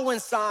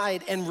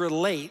coincide and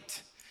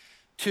relate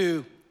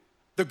to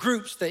the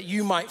groups that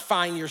you might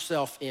find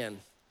yourself in.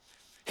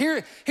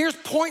 Here's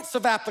points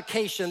of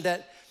application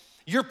that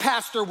your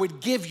pastor would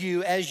give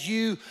you as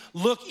you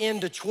look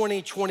into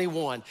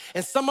 2021.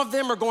 And some of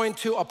them are going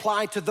to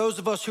apply to those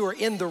of us who are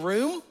in the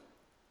room.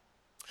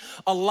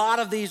 A lot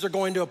of these are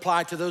going to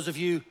apply to those of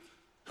you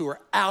who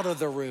are out of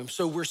the room.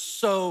 So we're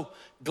so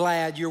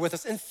glad you're with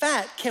us. In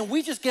fact, can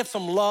we just give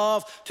some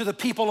love to the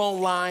people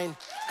online?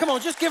 Come on,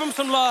 just give them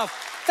some love.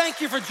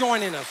 Thank you for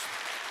joining us.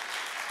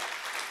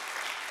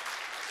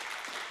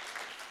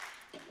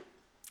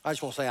 I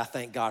just want to say I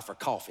thank God for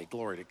coffee.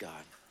 Glory to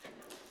God.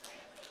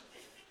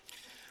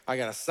 I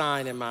got a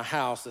sign in my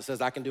house that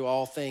says I can do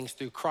all things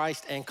through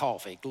Christ and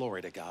coffee.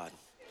 Glory to God.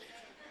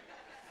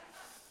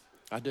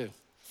 I do.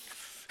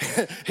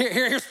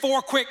 Here's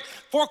four quick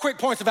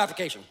points of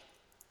application.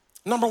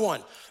 Number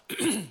 1,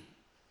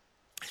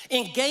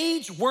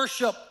 engage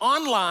worship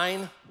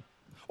online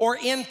or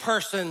in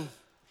person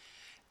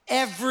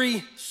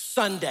every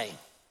Sunday.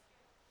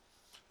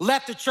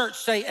 Let the church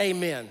say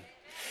amen.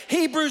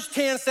 Hebrews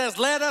 10 says,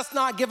 let us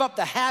not give up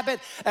the habit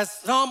as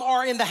some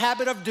are in the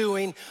habit of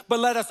doing,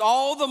 but let us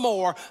all the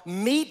more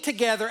meet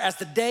together as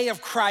the day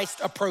of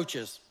Christ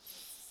approaches.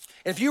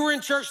 And if you were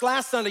in church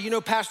last Sunday, you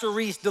know Pastor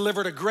Reese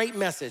delivered a great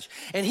message,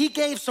 and he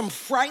gave some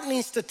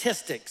frightening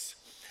statistics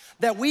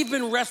that we've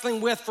been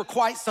wrestling with for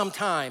quite some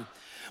time.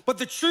 But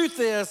the truth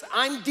is,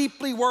 I'm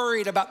deeply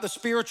worried about the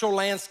spiritual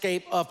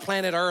landscape of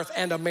planet Earth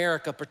and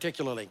America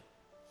particularly.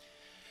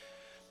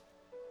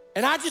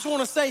 And I just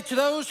want to say to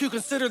those who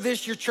consider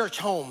this your church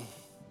home,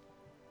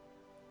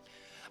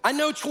 I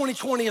know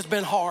 2020 has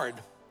been hard.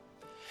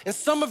 And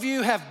some of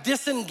you have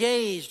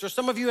disengaged, or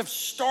some of you have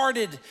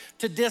started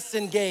to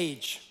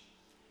disengage.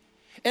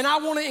 And I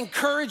want to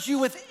encourage you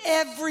with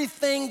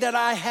everything that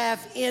I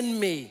have in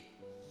me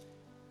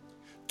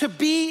to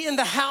be in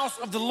the house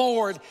of the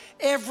Lord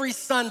every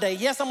Sunday.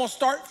 Yes, I'm gonna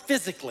start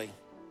physically.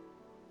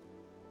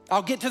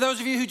 I'll get to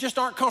those of you who just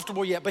aren't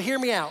comfortable yet, but hear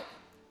me out.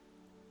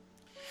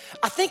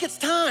 I think it's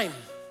time.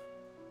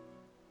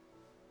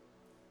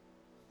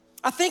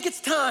 I think it's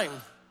time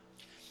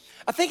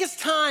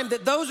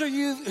that those of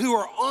you who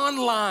are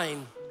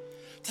online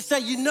to say,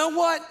 you know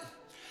what?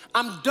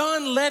 I'm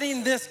done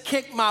letting this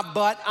kick my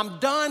butt. I'm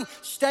done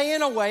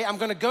staying away. I'm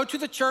gonna go to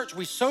the church.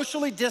 We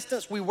socially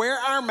distance, we wear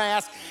our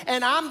masks,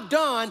 and I'm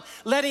done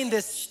letting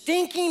this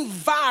stinking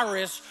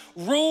virus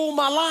rule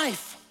my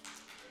life.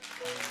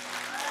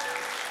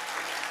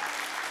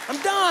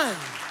 I'm done.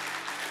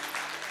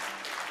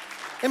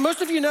 And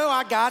most of you know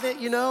I got it,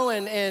 you know,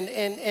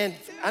 and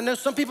I know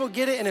some people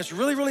get it and it's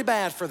really, really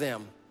bad for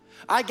them.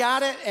 I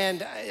got it,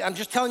 and I'm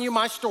just telling you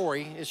my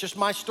story. It's just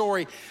my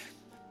story.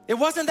 It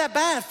wasn't that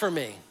bad for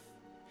me.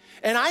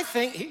 And I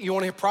think, you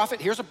wanna hear prophet?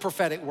 Here's a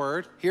prophetic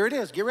word. Here it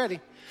is, get ready.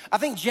 I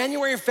think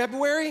January and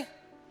February,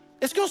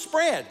 it's gonna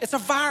spread. It's a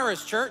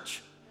virus,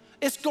 church.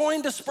 It's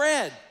going to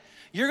spread.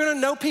 You're gonna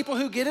know people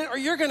who get it, or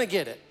you're gonna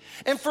get it.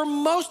 And for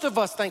most of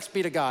us, thanks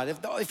be to God,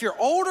 if you're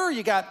older,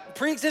 you got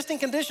pre-existing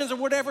conditions or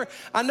whatever,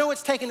 I know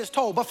it's taking its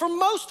toll, but for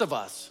most of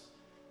us,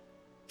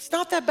 it's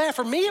not that bad.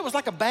 For me, it was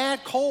like a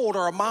bad cold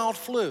or a mild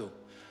flu.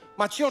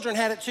 My children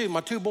had it too,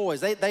 my 2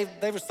 boys. They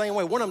were the same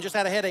way. One of them just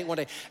had a headache one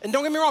day. And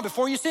don't get me wrong,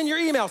 before you send your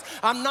emails,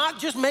 I'm not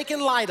just making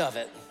light of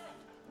it.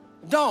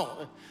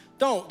 Don't.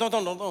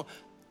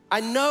 I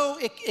know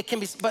it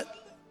can be, but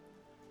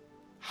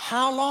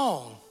how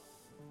long?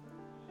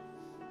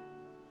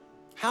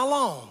 How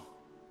long?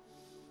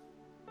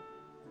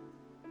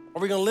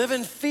 Are we gonna live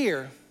in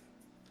fear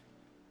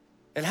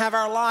and have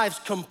our lives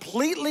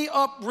completely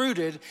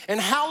uprooted?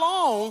 And how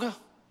long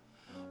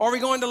are we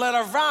going to let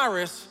our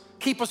virus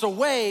keep us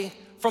away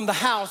from the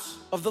house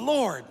of the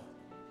Lord?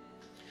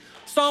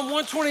 Psalm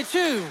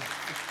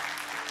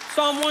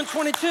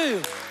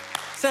 122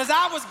 says,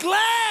 I was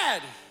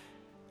glad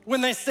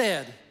when they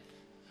said,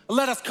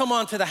 let us come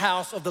on to the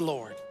house of the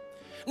Lord.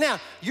 Now,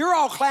 you're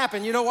all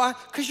clapping, you know why?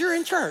 Because you're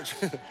in church.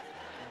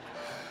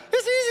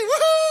 It's easy,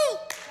 woohoo!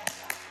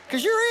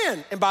 because you're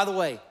in. And by the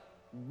way,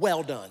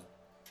 well done.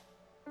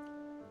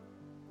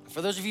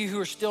 For those of you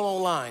who are still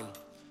online,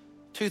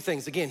 two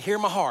things. Again, hear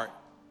my heart.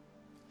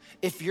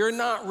 If you're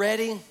not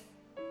ready,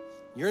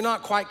 you're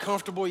not quite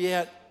comfortable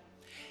yet,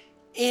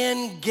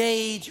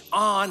 engage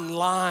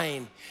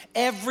online.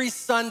 Every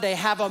Sunday,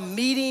 have a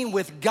meeting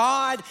with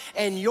God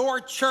and your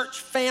church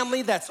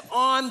family that's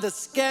on the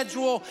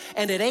schedule.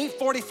 And at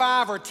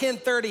 8:45 or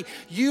 10:30,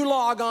 you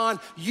log on,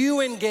 you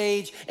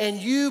engage, and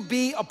you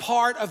be a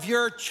part of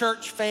your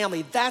church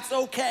family. That's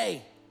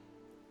okay.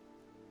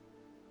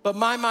 But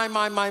my,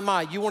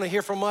 you want to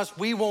hear from us?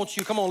 We want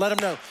you, come on, let them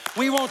know.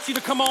 We want you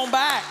to come on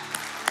back.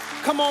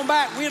 Come on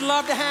back. We'd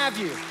love to have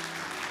you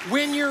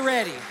when you're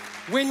ready,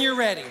 when you're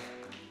ready.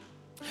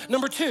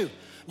 Number two,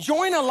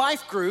 join a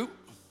life group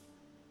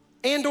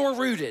and or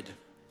rooted.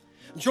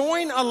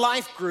 Join a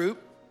life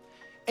group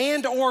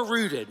and or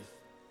rooted.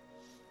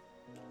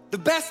 The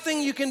best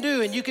thing you can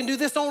do, and you can do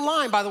this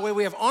online, by the way,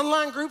 we have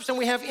online groups and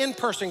we have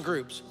in-person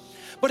groups.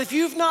 But if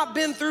you've not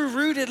been through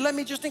Rooted, let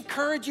me just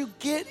encourage you,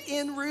 get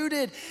in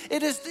Rooted.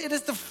 It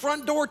is the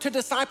front door to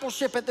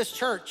discipleship at this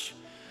church.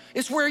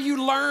 It's where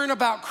you learn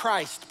about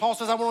Christ. Paul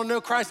says, I want to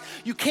know Christ.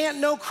 You can't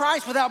know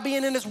Christ without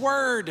being in his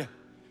word.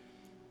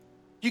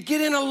 You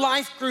get in a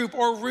life group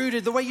or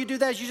Rooted. The way you do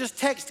that is you just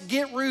text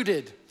Get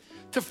Rooted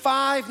to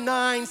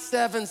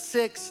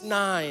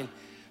 59769.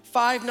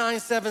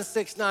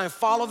 59769.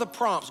 Follow the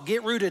prompts.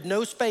 Get Rooted,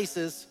 no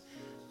spaces.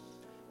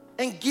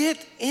 And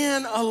get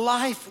in a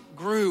life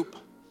group,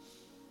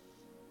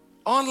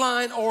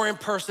 online or in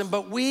person.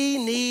 But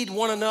we need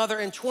one another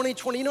in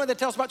 2020. You know what that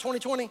tells us about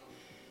 2020?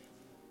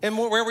 And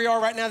where we are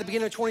right now at the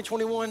beginning of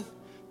 2021?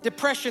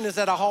 Depression is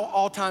at an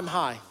all-time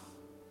high.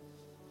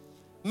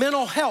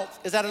 Mental health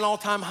is at an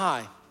all-time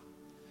high.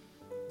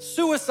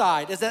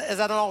 Suicide is at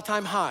an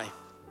all-time high.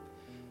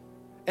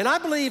 And I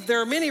believe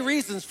there are many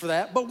reasons for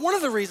that, but one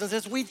of the reasons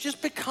is we've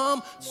just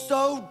become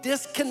so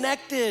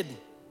disconnected.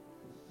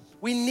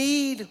 We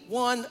need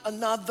one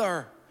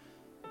another.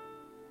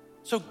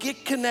 So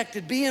get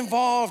connected, be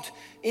involved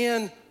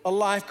in a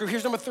life group.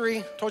 Here's number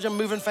three. Told you I'm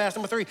moving fast.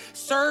 Number three,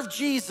 serve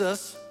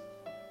Jesus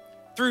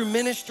through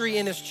ministry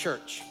in his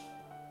church.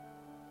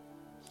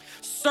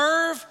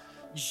 Serve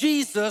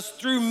Jesus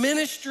through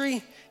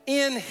ministry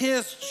in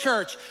his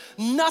church.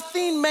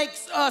 Nothing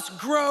makes us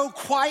grow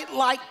quite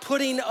like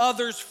putting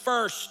others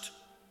first.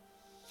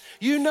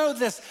 You know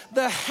this,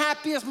 the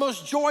happiest,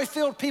 most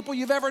joy-filled people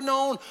you've ever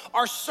known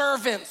are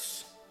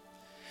servants.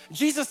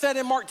 Jesus said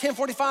in Mark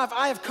 10:45,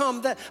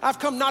 I've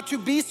come not to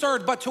be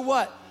served, but to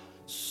what?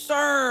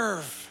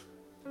 Serve.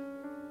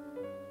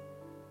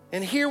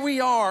 And here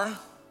we are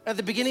at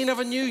the beginning of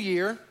a new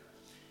year,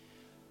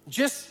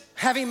 just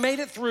having made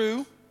it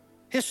through,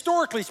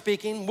 historically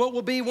speaking, what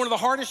will be one of the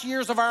hardest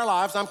years of our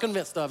lives, I'm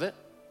convinced of it.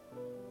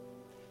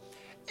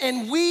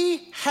 And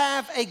we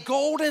have a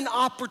golden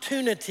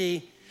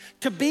opportunity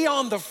to be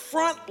on the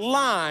front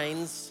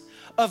lines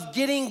of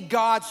getting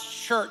God's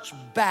church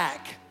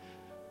back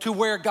to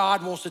where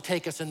God wants to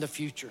take us in the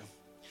future.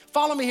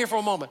 Follow me here for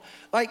a moment.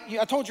 Like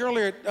I told you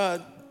earlier,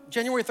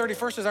 January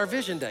 31st is our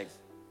Vision Day.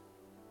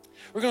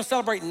 We're gonna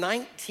celebrate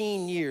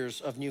 19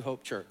 years of New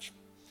Hope Church.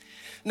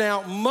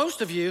 Now,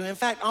 most of you, in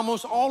fact,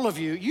 almost all of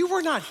you, you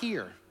were not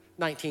here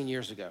 19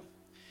 years ago.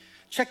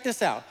 Check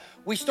this out.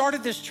 We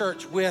started this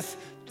church with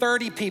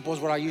 30 people is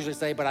what I usually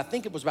say, but I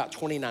think it was about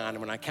 29. And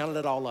when I counted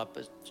it all up,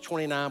 it's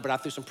 29, but I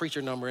threw some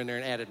preacher number in there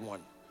and added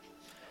one.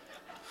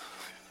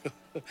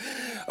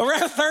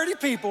 Around 30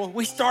 people,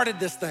 we started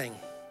this thing.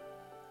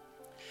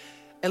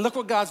 And look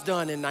what God's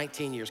done in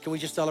 19 years. Can we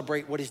just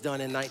celebrate what he's done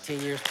in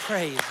 19 years?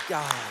 Praise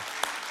God.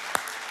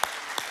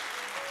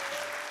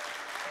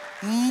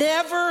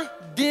 Never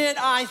did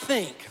I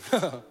think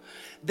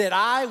that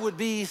I would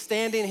be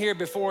standing here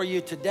before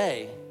you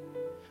today,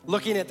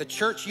 looking at the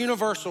church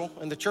universal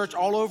and the church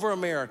all over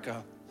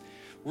America,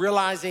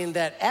 realizing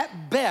that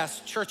at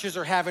best, churches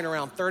are having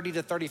around 30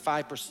 to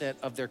 35%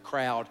 of their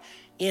crowd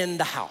in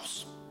the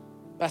house.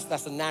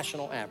 That's the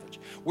national average.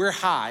 We're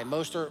high,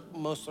 most are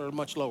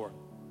much lower.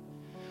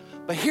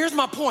 But here's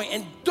my point,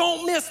 and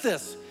don't miss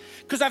this,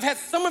 because I've had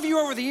some of you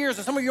over the years,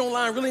 and some of you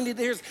online really need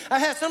to hear this.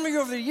 I've had some of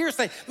you over the years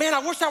say, man,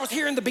 I wish I was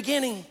here in the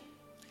beginning.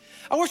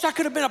 I wish I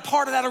could have been a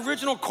part of that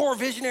original core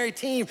visionary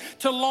team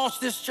to launch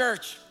this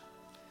church.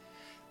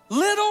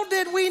 Little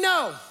did we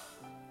know,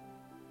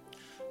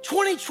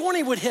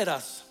 2020 would hit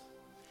us.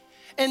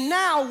 And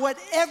now what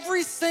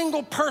every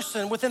single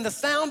person within the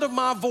sound of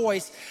my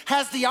voice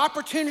has the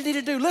opportunity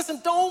to do,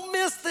 listen, don't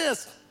miss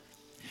this.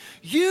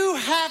 You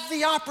have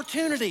the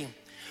opportunity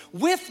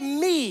with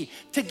me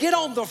to get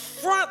on the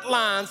front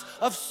lines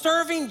of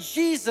serving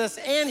Jesus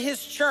and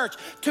his church,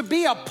 to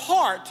be a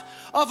part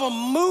of a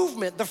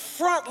movement, the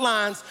front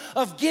lines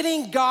of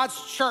getting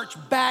God's church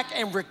back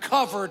and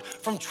recovered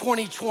from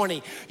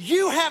 2020.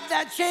 You have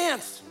that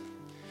chance.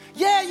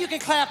 Yeah, you can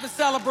clap and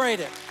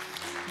celebrate it.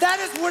 That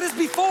is what is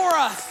before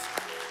us.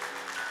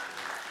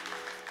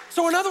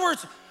 So in other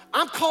words,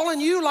 I'm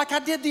calling you like I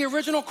did the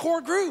original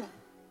core group.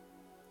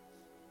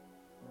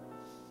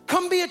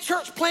 Come be a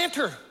church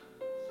planter.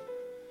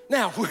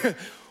 Now,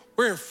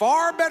 We're in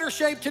far better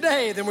shape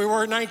today than we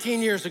were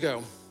 19 years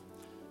ago.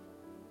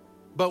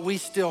 But we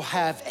still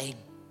have a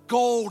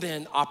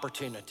golden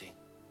opportunity.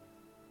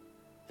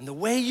 And the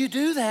way you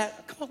do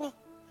that, come on,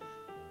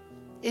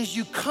 is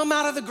you come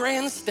out of the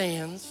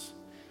grandstands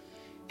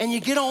and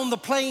you get on the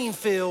playing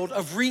field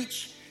of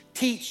reach,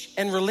 teach,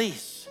 and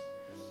release.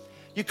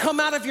 You come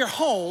out of your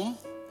home,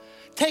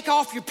 take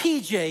off your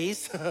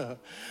PJs,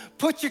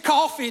 put your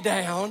coffee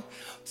down,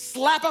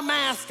 slap a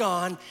mask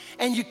on,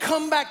 and you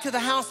come back to the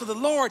house of the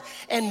Lord,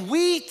 and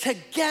we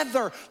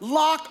together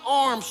lock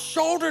arms,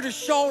 shoulder to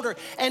shoulder,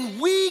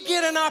 and we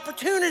get an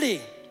opportunity.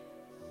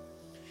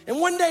 And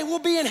one day we'll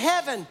be in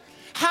heaven,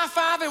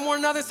 high-fiving one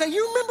another and say,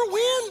 you remember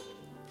when?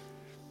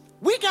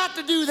 We got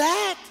to do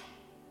that.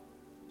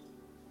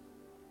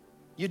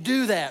 You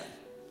do that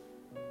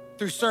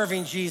through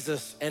serving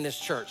Jesus and his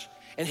church.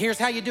 And here's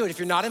how you do it if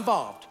you're not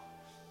involved.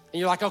 And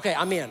you're like, okay,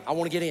 I'm in, I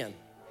wanna get in.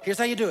 Here's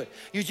how you do it.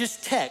 You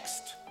just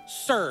text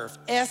SERVE,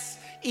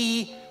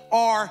 SERVE,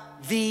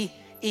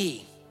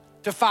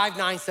 to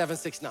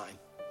 59769.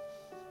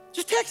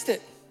 Just text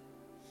it.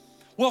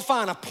 We'll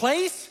find a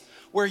place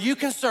where you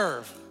can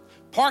serve.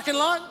 Parking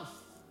lot,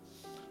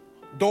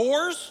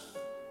 doors,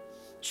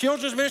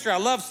 children's ministry. I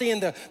love seeing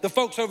the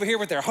folks over here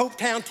with their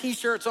Hopetown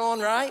t-shirts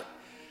on, right?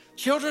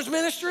 Children's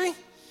ministry,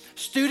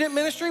 student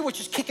ministry, which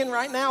is kicking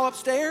right now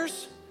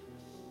upstairs.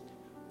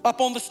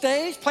 Up on the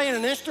stage, playing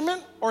an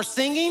instrument or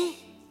singing,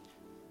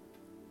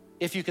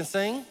 if you can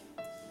sing.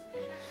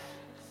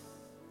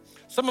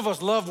 Some of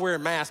us love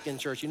wearing masks in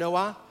church. You know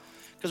why?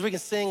 Because we can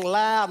sing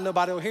loud and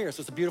nobody will hear us.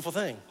 It's a beautiful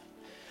thing.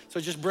 So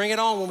just bring it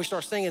on when we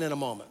start singing in a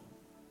moment.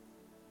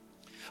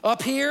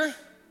 Up here,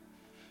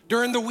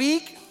 during the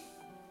week,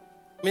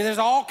 I mean, there's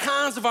all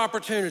kinds of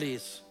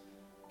opportunities.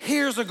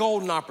 Here's a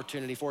golden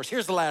opportunity for us.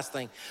 Here's the last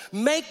thing.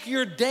 Make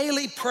your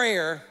daily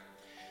prayer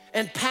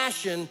and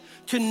passion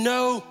to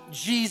know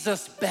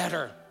Jesus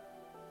better.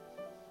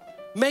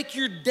 Make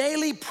your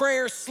daily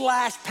prayer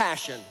 /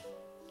 passion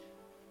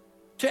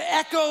to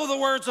echo the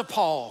words of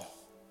Paul,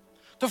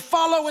 to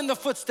follow in the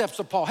footsteps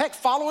of Paul. Heck,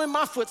 follow in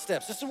my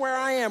footsteps. This is where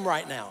I am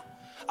right now.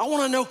 I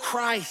wanna know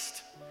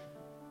Christ.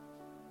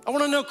 I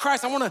wanna know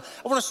Christ. I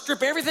wanna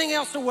strip everything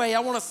else away. I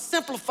wanna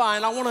simplify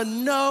and I wanna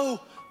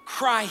know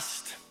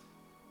Christ.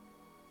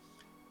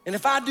 And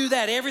if I do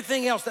that,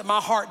 everything else that my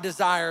heart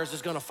desires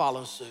is gonna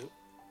follow suit.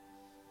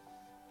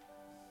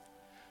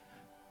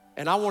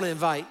 And I wanna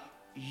invite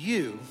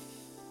you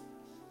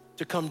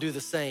to come do the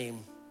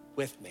same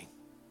with me.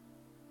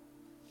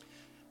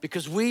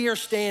 Because we are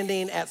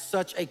standing at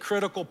such a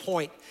critical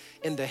point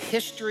in the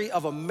history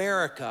of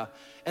America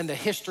and the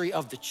history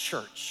of the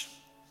church.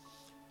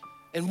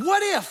 And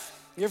what if,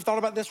 you ever thought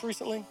about this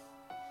recently?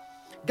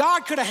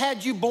 God could have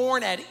had you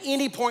born at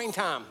any point in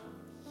time.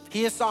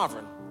 He is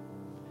sovereign.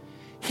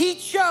 He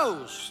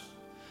chose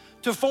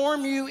to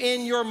form you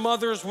in your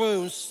mother's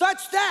womb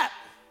such that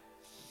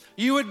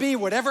you would be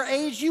whatever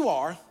age you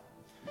are,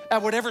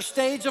 at whatever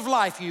stage of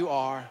life you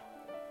are,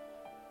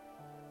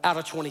 out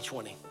of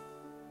 2020.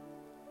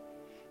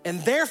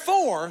 And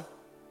therefore,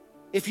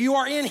 if you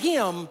are in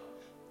him,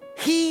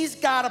 he's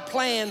got a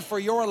plan for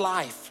your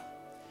life.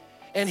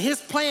 And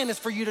his plan is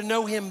for you to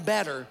know him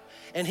better.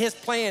 And his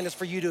plan is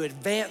for you to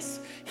advance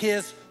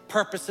his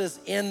purposes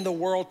in the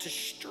world, to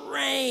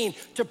strain,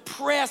 to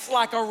press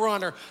like a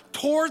runner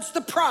towards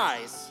the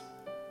prize,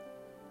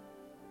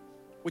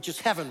 which is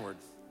heavenward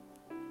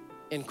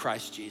in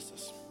Christ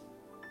Jesus.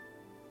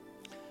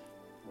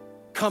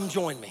 Come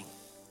join me.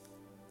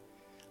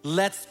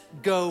 Let's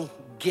go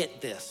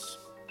get this.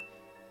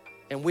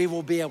 And we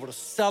will be able to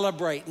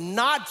celebrate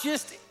not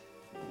just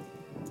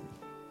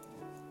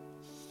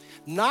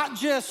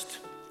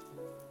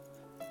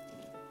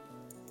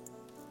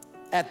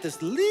at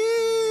this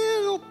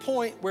little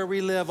point where we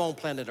live on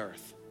planet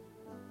Earth.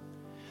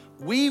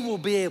 We will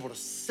be able to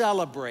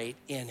celebrate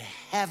in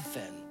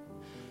heaven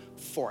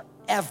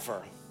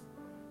forever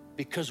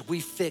because we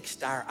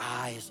fixed our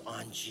eyes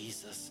on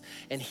Jesus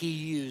and he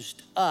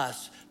used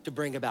us to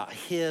bring about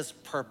his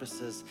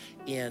purposes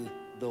in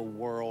the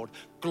world.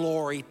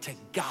 Glory to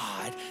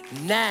God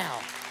now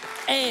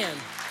and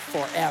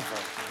forever.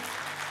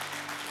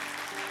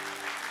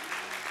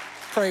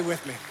 Pray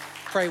with me.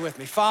 Pray with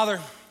me. Father,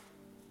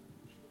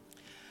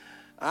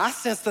 I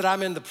sense that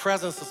I'm in the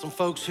presence of some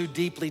folks who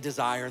deeply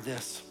desire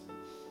this.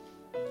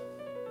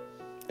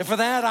 And for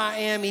that, I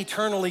am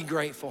eternally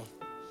grateful.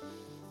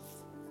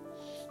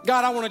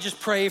 God, I want to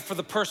just pray for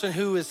the person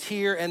who is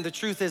here, and the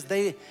truth is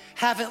they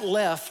haven't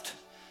left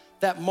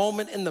that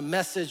moment in the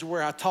message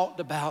where I talked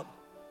about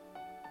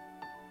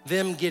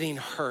them getting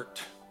hurt.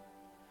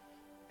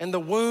 And the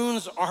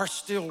wounds are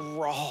still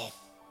raw.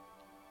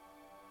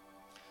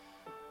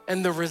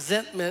 And the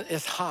resentment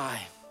is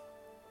high.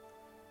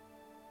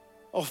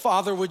 Oh,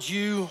 Father, would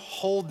you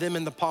hold them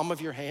in the palm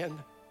of your hand?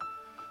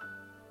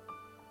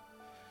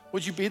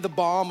 Would you be the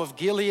balm of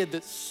Gilead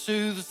that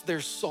soothes their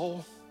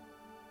soul?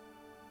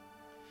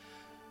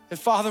 And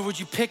Father, would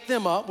you pick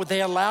them up? Would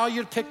they allow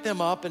you to pick them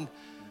up? And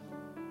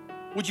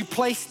would you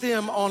place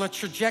them on a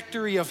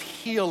trajectory of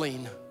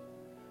healing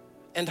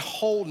and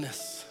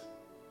wholeness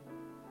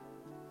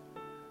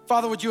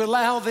Father, would you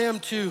allow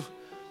them to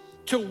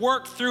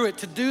work through it,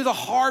 to do the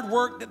hard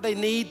work that they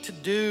need to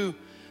do,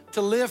 to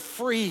live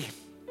free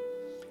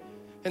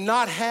and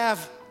not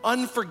have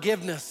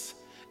unforgiveness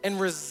and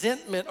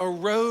resentment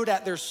erode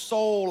at their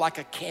soul like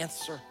a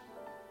cancer.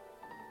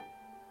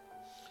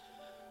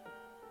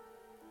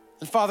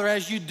 And Father,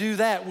 as you do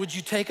that, would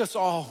you take us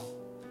all?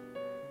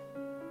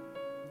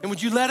 And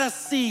would you let us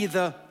see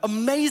the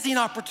amazing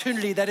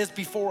opportunity that is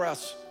before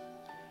us?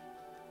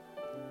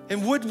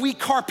 And would we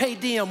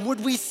carpe diem?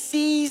 Would we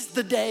seize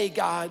the day,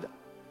 God?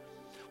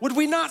 Would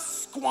we not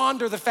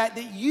squander the fact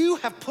that you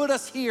have put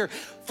us here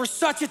for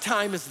such a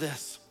time as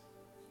this?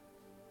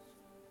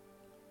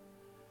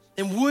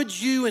 And would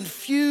you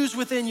infuse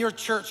within your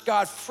church,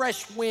 God,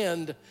 fresh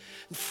wind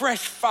and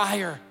fresh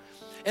fire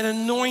and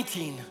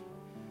anointing?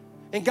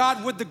 And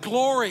God, would the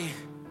glory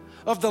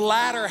of the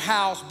latter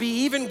house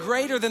be even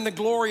greater than the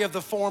glory of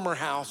the former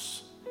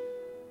house?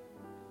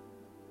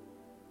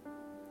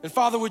 And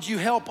Father, would you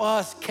help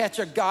us catch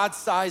a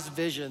God-sized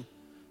vision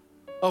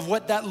of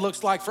what that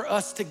looks like for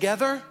us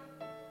together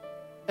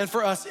and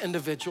for us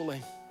individually?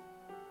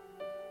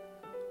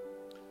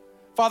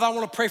 Father, I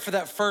want to pray for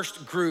that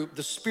first group,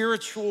 the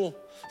spiritual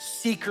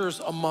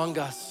seekers among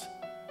us.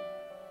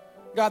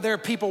 God, there are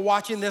people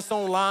watching this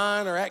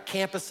online or at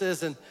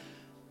campuses, and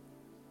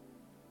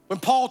when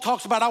Paul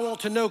talks about, I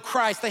want to know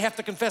Christ, they have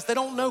to confess they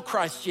don't know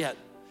Christ yet.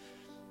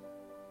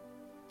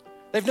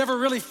 They've never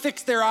really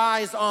fixed their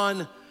eyes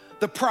on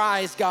the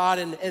prize, God,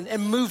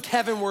 and moved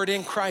heavenward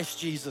in Christ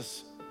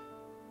Jesus.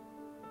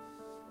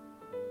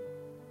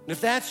 And if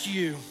that's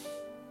you,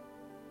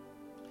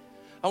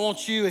 I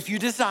want you, if you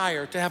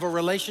desire to have a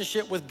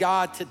relationship with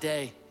God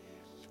today,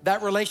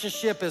 that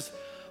relationship is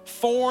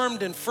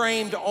formed and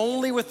framed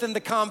only within the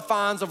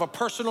confines of a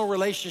personal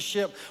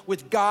relationship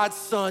with God's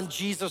Son,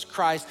 Jesus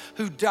Christ,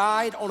 who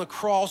died on a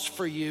cross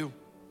for you.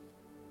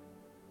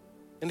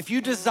 And if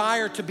you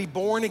desire to be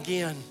born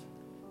again,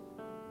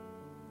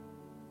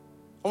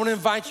 I want to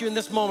invite you in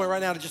this moment right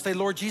now to just say,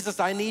 Lord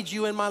Jesus, I need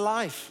you in my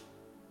life.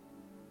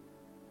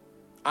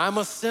 I'm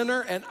a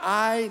sinner and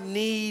I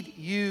need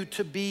you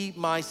to be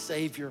my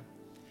Savior.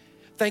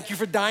 Thank you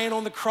for dying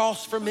on the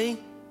cross for me.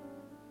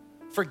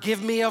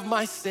 Forgive me of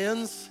my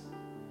sins.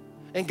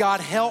 And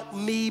God, help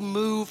me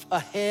move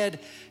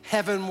ahead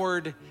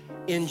heavenward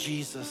in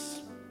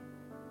Jesus.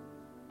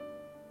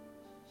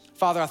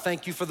 Father, I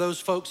thank you for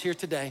those folks here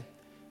today.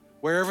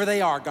 Wherever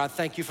they are, God,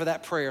 thank you for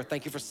that prayer.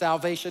 Thank you for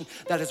salvation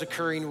that is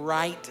occurring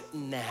right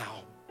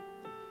now.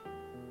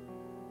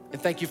 And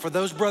thank you for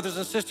those brothers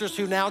and sisters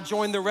who now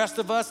join the rest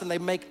of us and they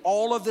make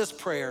all of this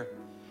prayer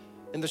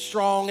in the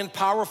strong and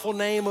powerful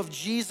name of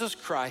Jesus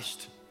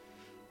Christ.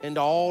 And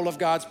all of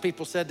God's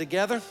people said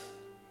together,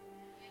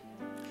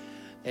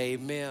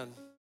 amen.